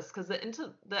stand on this, because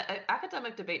the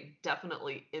academic debate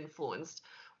definitely influenced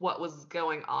what was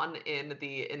going on in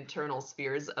the internal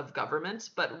spheres of government,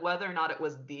 but whether or not it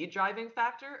was the driving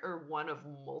factor or one of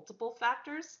multiple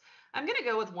factors, I'm going to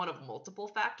go with one of multiple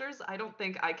factors. I don't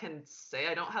think I can say,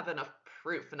 I don't have enough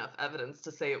proof, enough evidence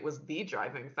to say it was the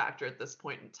driving factor at this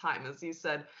point in time. As you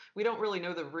said, we don't really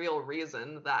know the real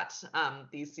reason that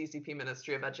the CCP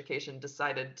Ministry of Education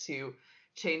decided to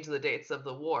change the dates of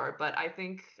the war, but I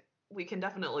think we can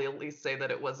definitely at least say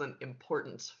that it was an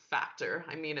important factor.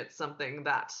 I mean, it's something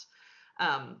that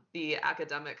the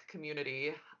academic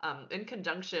community, in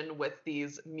conjunction with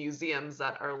these museums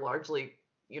that are largely,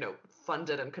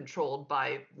 funded and controlled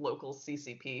by local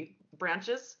CCP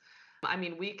branches, I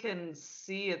mean, we can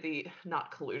see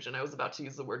not collusion, I was about to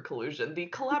use the word collusion, the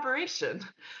collaboration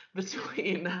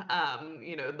between,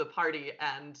 the party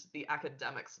and the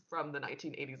academics from the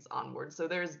 1980s onward. So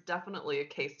there's definitely a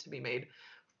case to be made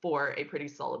for a pretty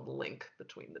solid link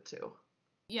between the two.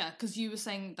 Yeah, because you were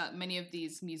saying that many of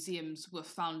these museums were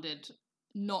founded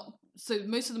so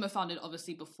most of them are founded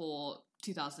obviously before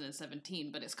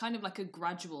 2017, but it's kind of like a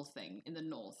gradual thing in the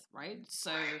north, right?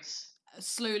 So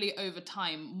slowly over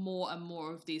time, more and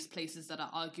more of these places that are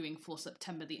arguing for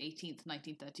September the 18th,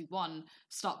 1931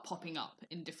 start popping up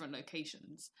in different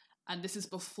locations. And this is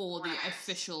before the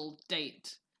official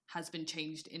date has been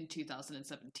changed in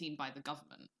 2017 by the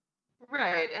government.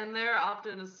 Right, and they're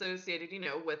often associated,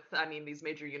 with, I mean, these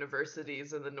major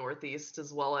universities in the Northeast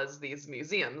as well as these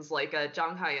museums. Like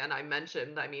Zhang Haiyan, I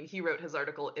mentioned, I mean, he wrote his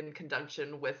article in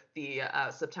conjunction with the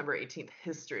September 18th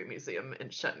History Museum in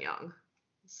Shenyang.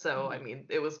 So, I Mhm. mean,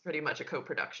 it was pretty much a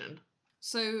co-production.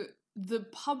 So the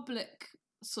public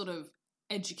sort of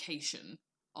education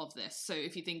of this. So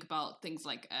if you think about things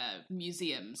like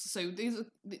museums, so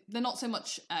they're not so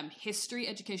much history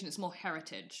education; it's more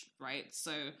heritage, right?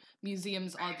 So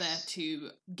museums are there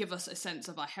to give us a sense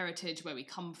of our heritage, where we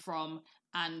come from,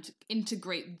 and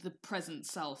integrate the present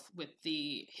self with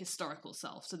the historical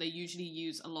self. So they usually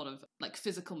use a lot of like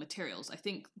physical materials. I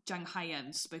think Zhang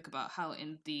Haiyan spoke about how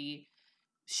in the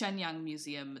Shenyang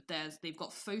Museum, they've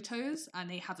got photos and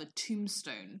they have a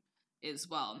tombstone as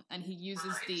well, and he uses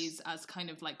Right. these as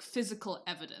kind of like physical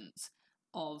evidence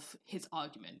of his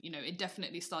argument. It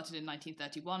definitely started in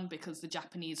 1931 because the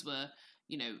Japanese were,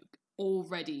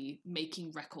 already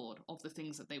making record of the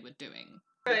things that they were doing.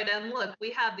 Right, and look,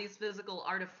 we have these physical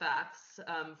artifacts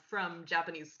from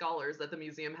Japanese scholars that the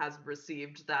museum has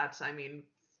received that, I mean,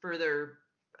 further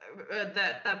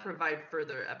that provide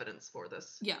further evidence for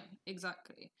this. Yeah,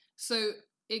 exactly. So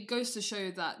it goes to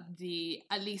show that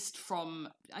at least from,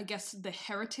 I guess, the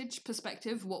heritage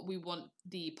perspective, what we want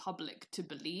the public to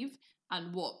believe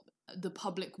and what the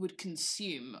public would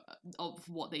consume of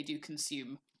what they do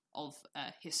consume of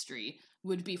history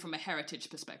would be from a heritage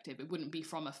perspective. It wouldn't be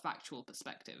from a factual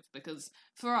perspective, because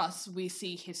for us, we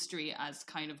see history as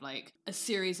kind of like a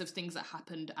series of things that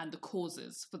happened and the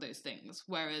causes for those things,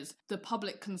 whereas the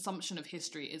public consumption of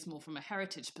history is more from a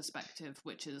heritage perspective,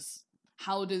 which is,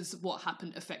 how does what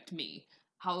happened affect me?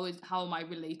 How am I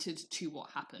related to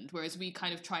what happened? Whereas we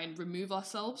kind of try and remove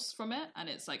ourselves from it, and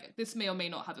it's like, this may or may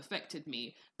not have affected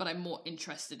me, but I'm more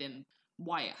interested in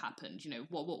why it happened.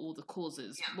 What were all the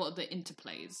causes? What are the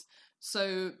interplays?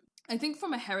 So I think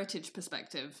from a heritage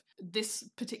perspective, this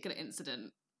particular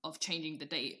incident of changing the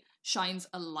date shines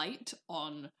a light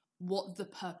on what the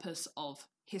purpose of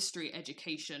history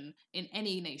education in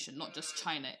any nation, not just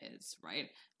China, is, right?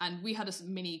 And we had a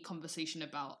mini conversation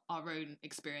about our own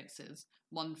experiences,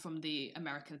 one from the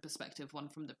American perspective, one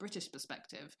from the British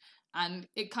perspective. And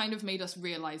it kind of made us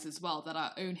realize as well that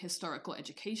our own historical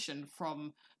education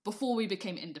from before we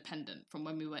became independent, from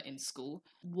when we were in school,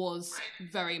 was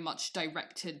very much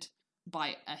directed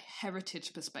by a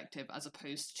heritage perspective as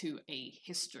opposed to a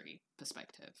history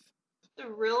perspective. A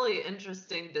really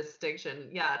interesting distinction.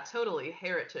 Yeah, totally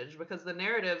heritage, because the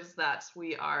narratives that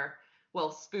we are,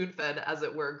 well, spoon fed, as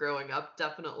it were, growing up,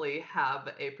 definitely have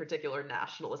a particular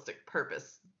nationalistic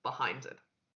purpose behind it.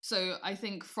 So I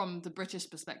think from the British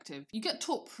perspective, you get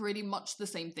taught pretty much the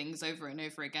same things over and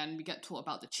over again. We get taught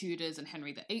about the Tudors and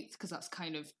Henry VIII because that's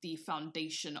kind of the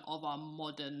foundation of our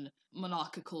modern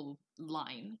monarchical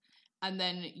line. And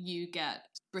then you get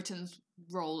Britain's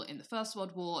role in the First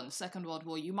World War and the Second World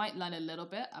War. You might learn a little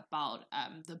bit about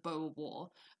the Boer War,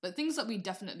 but things that we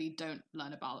definitely don't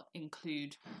learn about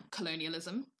include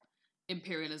colonialism,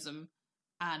 imperialism,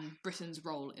 and Britain's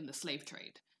role in the slave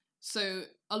trade. So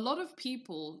a lot of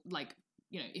people, like,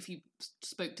 if you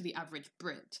spoke to the average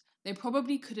Brit, they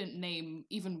probably couldn't name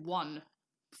even one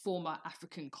former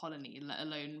African colony, let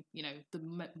alone,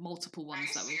 the multiple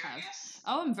ones that we have.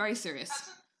 Oh, I'm very serious.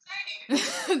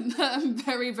 I'm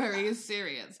very, very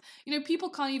serious.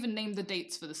 People can't even name the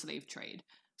dates for the slave trade,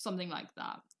 something like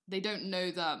that. They don't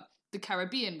know that the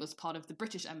Caribbean was part of the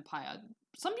British Empire.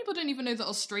 Some people don't even know that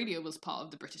Australia was part of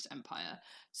the British Empire.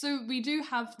 So we do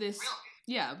have this,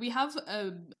 yeah, we have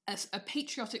a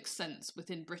patriotic sense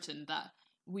within Britain that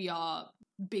we are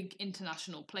big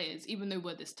international players, even though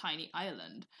we're this tiny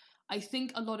island. I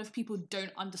think a lot of people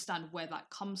don't understand where that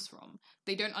comes from.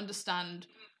 They don't understand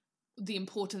the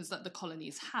importance that the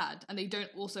colonies had, and they don't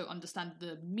also understand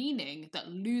the meaning that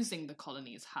losing the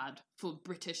colonies had for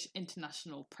British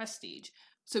international prestige.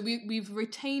 So we've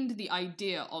retained the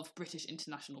idea of British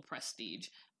international prestige,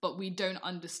 but we don't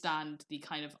understand the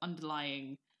kind of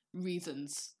underlying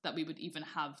reasons that we would even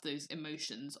have those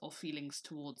emotions or feelings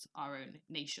towards our own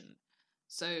nation.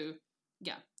 So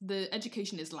yeah, the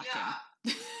education is lacking.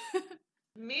 Yeah.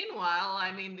 Meanwhile,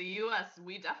 I mean, the US,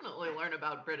 we definitely learn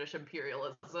about British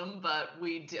imperialism, but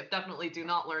we definitely do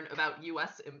not learn about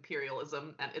US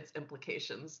imperialism and its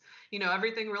implications.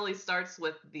 Everything really starts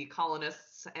with the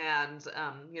colonists and,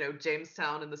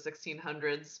 Jamestown in the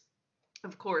 1600s.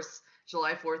 Of course,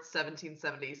 July 4th,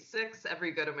 1776.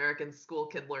 Every good American school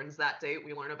kid learns that date.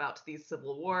 We learn about the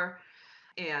Civil War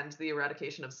and the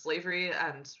eradication of slavery.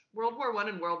 And World War I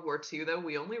and World War II, though,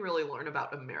 we only really learn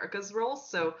about America's role.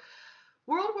 So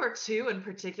World War II in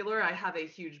particular, I have a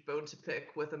huge bone to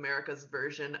pick with America's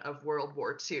version of World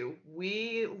War II.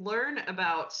 We learn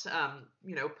about,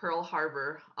 Pearl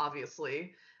Harbor,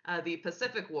 obviously, the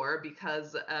Pacific War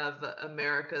because of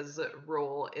America's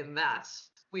role in that.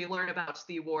 We learn about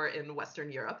the war in Western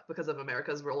Europe because of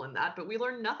America's role in that, but we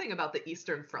learn nothing about the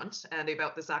Eastern Front and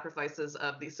about the sacrifices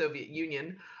of the Soviet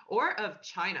Union or of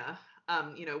China.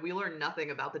 We learn nothing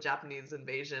about the Japanese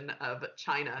invasion of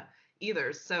China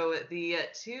either. So the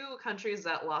two countries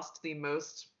that lost the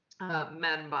most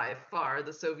men by far,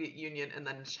 the Soviet Union and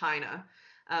then China,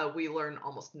 we learn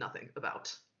almost nothing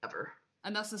about ever.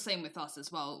 And that's the same with us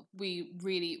as well.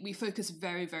 We focus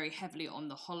very, very heavily on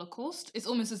the Holocaust. It's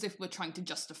almost as if we're trying to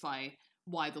justify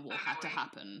why the war had to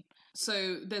happen.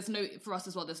 So for us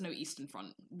as well, there's no Eastern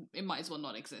Front. It might as well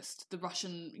not exist. The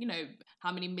Russian,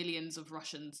 how many millions of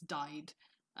Russians died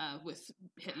with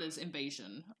Hitler's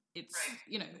invasion. It's,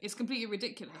 it's completely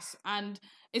ridiculous. And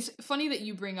it's funny that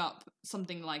you bring up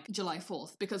something like July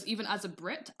 4th, because even as a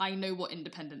Brit, I know what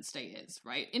Independence Day is,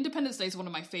 right? Independence Day is one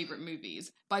of my favorite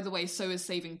movies. By the way, so is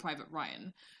Saving Private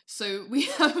Ryan. So we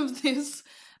have this,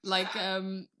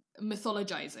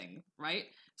 mythologizing, right?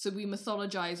 So we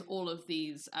mythologize all of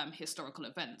these historical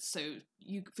events. So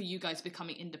for you guys,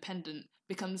 becoming independent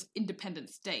becomes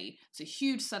Independence Day. It's a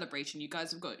huge celebration. You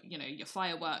guys have got, your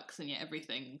fireworks and your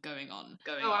everything going on.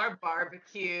 Our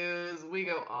barbecues, we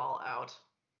go all out.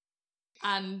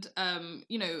 And,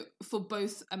 for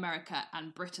both America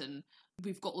and Britain,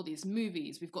 we've got all these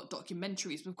movies, we've got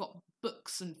documentaries, we've got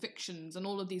books and fictions and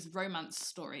all of these romance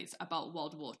stories about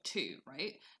World War II,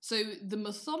 right? So the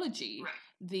mythology,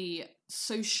 the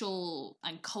social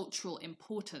and cultural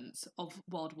importance of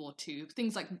World War II,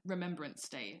 things like Remembrance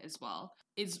Day as well,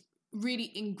 is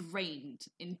really ingrained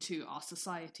into our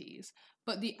societies.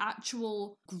 But the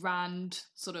actual grand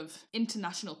sort of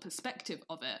international perspective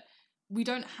of it, we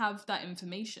don't have that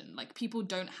information. Like, people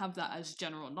don't have that as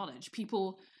general knowledge.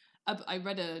 I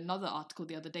read another article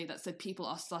the other day that said people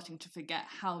are starting to forget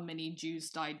how many Jews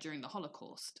died during the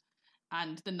Holocaust,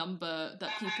 and the number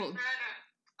that people... I've read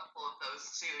a couple of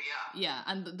those too, yeah. Yeah,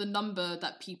 and the number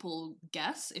that people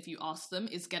guess, if you ask them,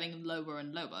 is getting lower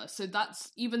and lower. So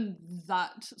even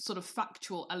that sort of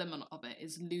factual element of it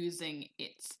is losing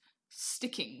its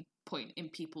sticking point in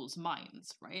people's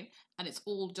minds, right? And it's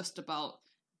all just about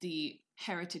the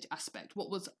heritage aspect. What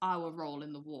was our role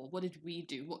in the war? What did we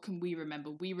do? What can we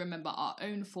remember? We remember our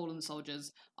own fallen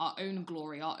soldiers, our own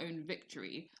glory, our own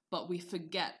victory, but we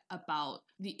forget about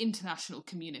the international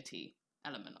community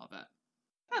element of it.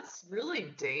 That's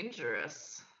really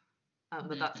dangerous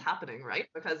that that's happening, right?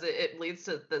 Because it leads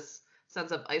to this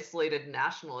sense of isolated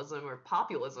nationalism or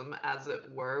populism, as it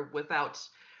were, without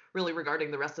really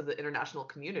regarding the rest of the international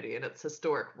community and its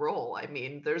historic role. I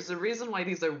mean, there's a reason why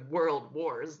these are world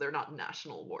wars. They're not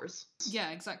national wars. Yeah,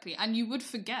 exactly. And you would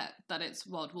forget that it's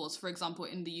world wars. For example,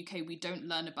 in the UK, we don't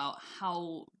learn about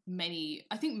how many...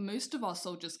 I think most of our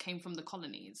soldiers came from the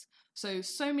colonies. So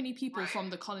many people from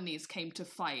the colonies came to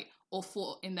fight or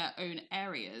fought in their own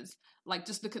areas. Like,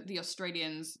 just look at the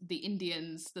Australians, the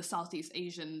Indians, the Southeast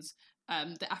Asians,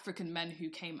 the African men who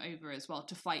came over as well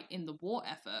to fight in the war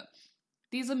effort.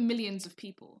 These are millions of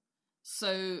people.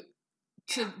 So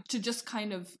to just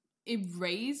kind of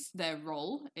erase their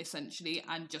role, essentially,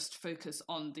 and just focus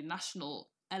on the national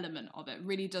element of it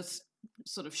really does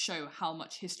sort of show how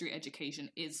much history education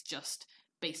is just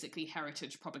basically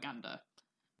heritage propaganda.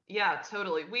 Yeah,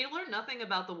 totally. We learn nothing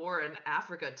about the war in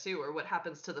Africa, too, or what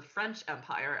happens to the French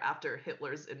Empire after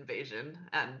Hitler's invasion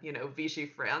and, Vichy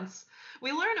France.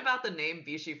 We learn about the name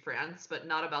Vichy France, but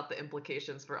not about the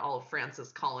implications for all of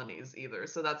France's colonies either.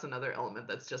 So that's another element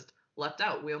that's just left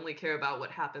out. We only care about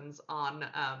what happens on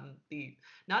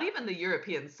not even the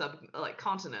European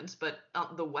continent, but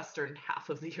the western half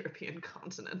of the European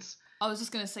continent. I was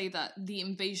just going to say that the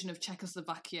invasion of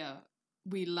Czechoslovakia,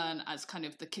 we learn as kind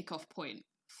of the kickoff point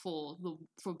for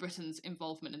Britain's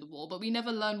involvement in the war, but we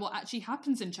never learn what actually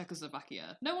happens in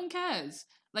Czechoslovakia. No one cares.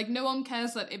 Like, no one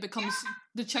cares that it becomes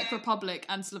the Czech Republic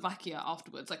and Slovakia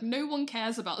afterwards. Like, no one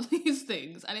cares about these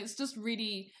things, and it's just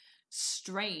really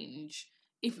strange.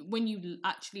 When you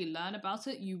actually learn about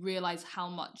it, you realize how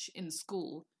much in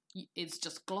school it's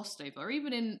just glossed over, or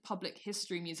even in public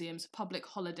history museums, public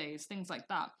holidays, things like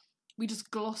that. We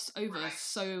just gloss over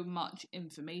so much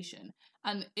information,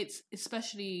 and it's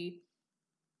especially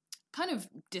kind of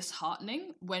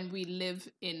disheartening when we live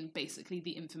in basically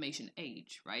the information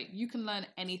age, right? You can learn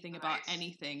anything about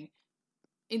anything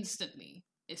instantly,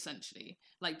 essentially.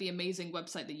 Like the amazing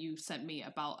website that you sent me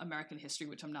about American history,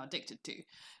 which I'm now addicted to.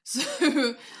 So, oh,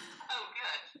 good.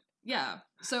 Yeah.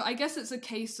 So I guess it's a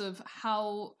case of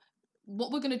how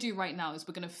what we're going to do right now is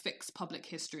we're going to fix public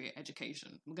history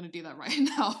education. We're going to do that right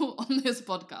now on this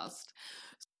podcast.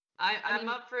 I'm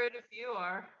up for it if you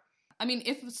are. I mean,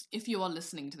 if you are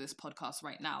listening to this podcast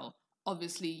right now,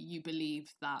 obviously you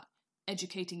believe that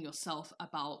educating yourself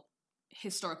about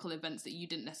historical events that you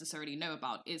didn't necessarily know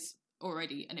about is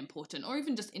already an important, or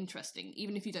even just interesting,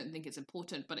 even if you don't think it's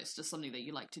important, but it's just something that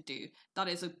you like to do. That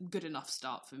is a good enough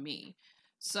start for me.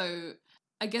 So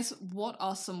I guess, what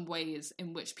are some ways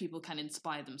in which people can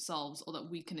inspire themselves, or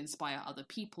that we can inspire other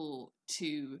people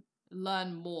to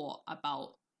learn more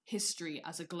about history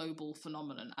as a global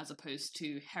phenomenon as opposed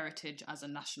to heritage as a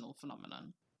national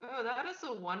phenomenon? Oh, that is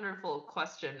a wonderful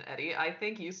question, Eddie. I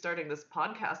think you starting this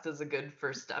podcast is a good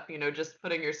first step, just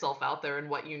putting yourself out there and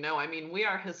what you know. I mean, we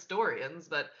are historians,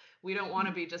 but we don't want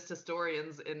to be just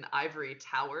historians in ivory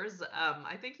towers.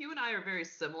 I think you and I are very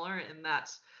similar in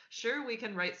that, sure, we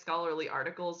can write scholarly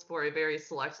articles for a very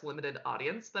select, limited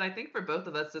audience, but I think for both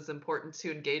of us, it's important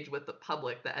to engage with the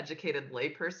public, the educated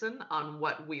layperson, on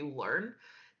what we learn,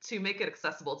 to make it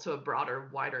accessible to a broader,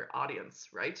 wider audience,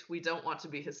 right? We don't want to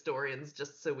be historians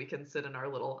just so we can sit in our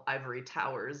little ivory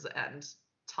towers and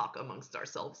talk amongst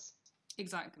ourselves.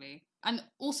 Exactly. And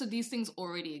also, these things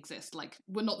already exist. Like,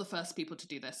 we're not the first people to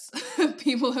do this.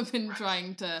 People have been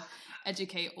trying to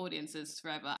educate audiences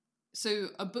forever. So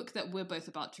a book that we're both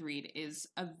about to read is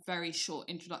a very short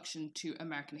introduction to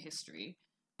American history.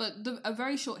 But A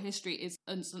Very Short History is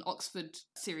an Oxford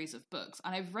series of books,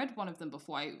 and I've read one of them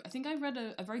before. I think I read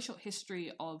a very short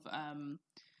history of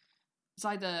it's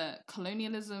either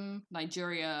colonialism,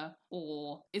 Nigeria,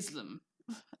 or Islam.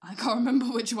 I can't remember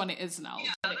which one it is now.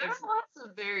 Yeah, there are lots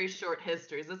of very short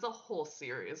histories. It's a whole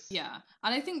series. Yeah,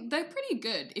 and I think they're pretty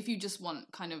good if you just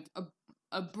want kind of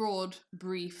a broad,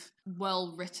 brief,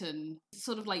 well-written,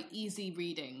 sort of like easy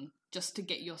reading, just to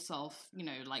get yourself,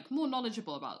 like more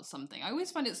knowledgeable about something. I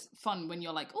always find it's fun when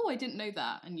you're like, oh, I didn't know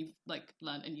that, and you've like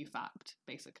learned a new fact,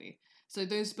 basically. So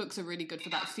those books are really good for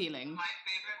that feeling. My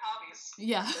favorite hobbies.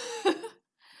 Yeah.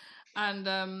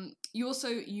 And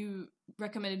you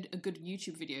recommended a good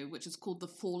YouTube video, which is called The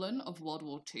Fallen of World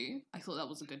War II. I thought that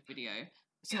was a good video.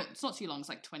 It's not too long, it's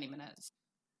like 20 minutes.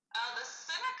 The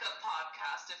Seneca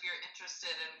podcast, if you're interested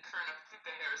in current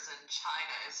affairs in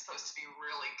China, is supposed to be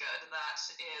really good. That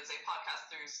is a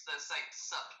podcast through the site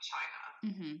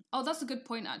SupChina. Mm-hmm. Oh, that's a good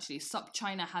point, actually.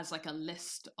 SupChina has like a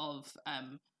list of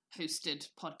hosted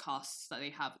podcasts that they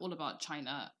have all about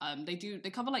China.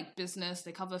 They cover like business,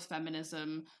 they cover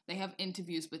feminism, they have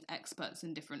interviews with experts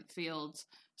in different fields.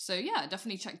 So yeah,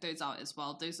 definitely check those out as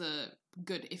well. Those are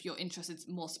good if you're interested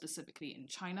more specifically in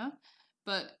China.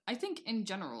 But I think in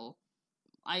general,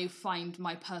 I find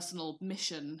my personal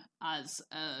mission as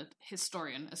a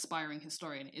historian, aspiring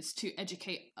historian, is to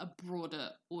educate a broader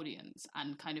audience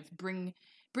and kind of bring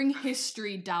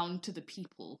history down to the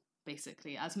people,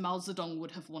 basically, as Mao Zedong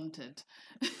would have wanted.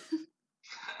 Well,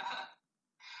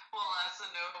 that's a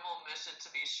notable mission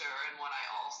to be sure, and one I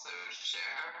also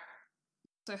share.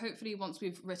 So hopefully once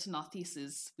we've written our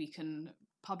theses, we can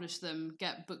publish them,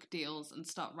 get book deals, and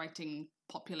start writing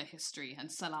popular history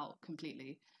and sell out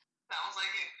completely. Sounds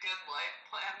like a good life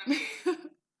plan to me.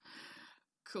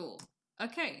 Cool.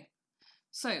 Okay.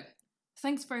 So,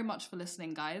 thanks very much for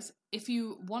listening, guys. If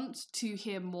you want to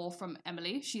hear more from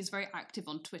Emily, she's very active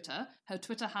on Twitter. Her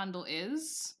Twitter handle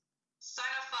is...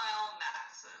 Sinophile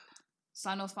Matson.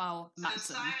 Sinophile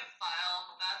Matson. So Sinophile,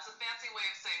 that's a fancy way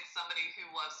of saying somebody who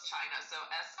loves China. So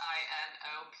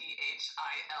Sinophile,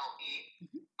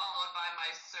 followed by my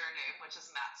surname, which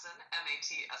is Matson, Matson.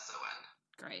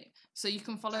 Great. So you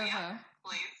can follow her.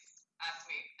 Please ask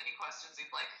me any questions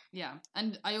you'd like. Yeah,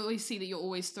 and I always see that you're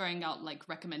always throwing out like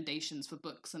recommendations for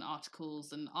books and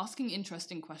articles and asking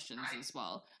interesting questions as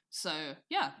well. So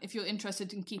yeah, if you're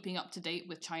interested in keeping up to date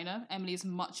with China, Emily's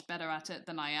much better at it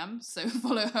than I am, so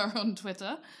follow her on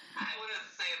Twitter. I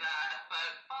wouldn't say that,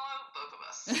 but follow both of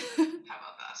us. How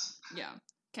about that? Yeah.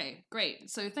 Okay,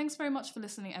 great. So thanks very much for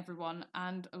listening, everyone,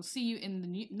 and I'll see you in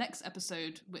the next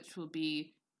episode, which will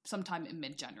be sometime in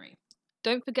mid-January.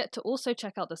 Don't forget to also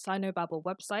check out the Sinobabble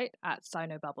website at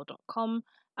sinobabble.com,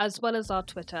 as well as our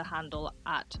Twitter handle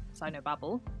at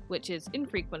Sinobabble, which is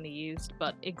infrequently used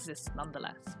but exists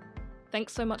nonetheless.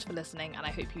 Thanks so much for listening, and I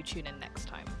hope you tune in next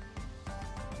time.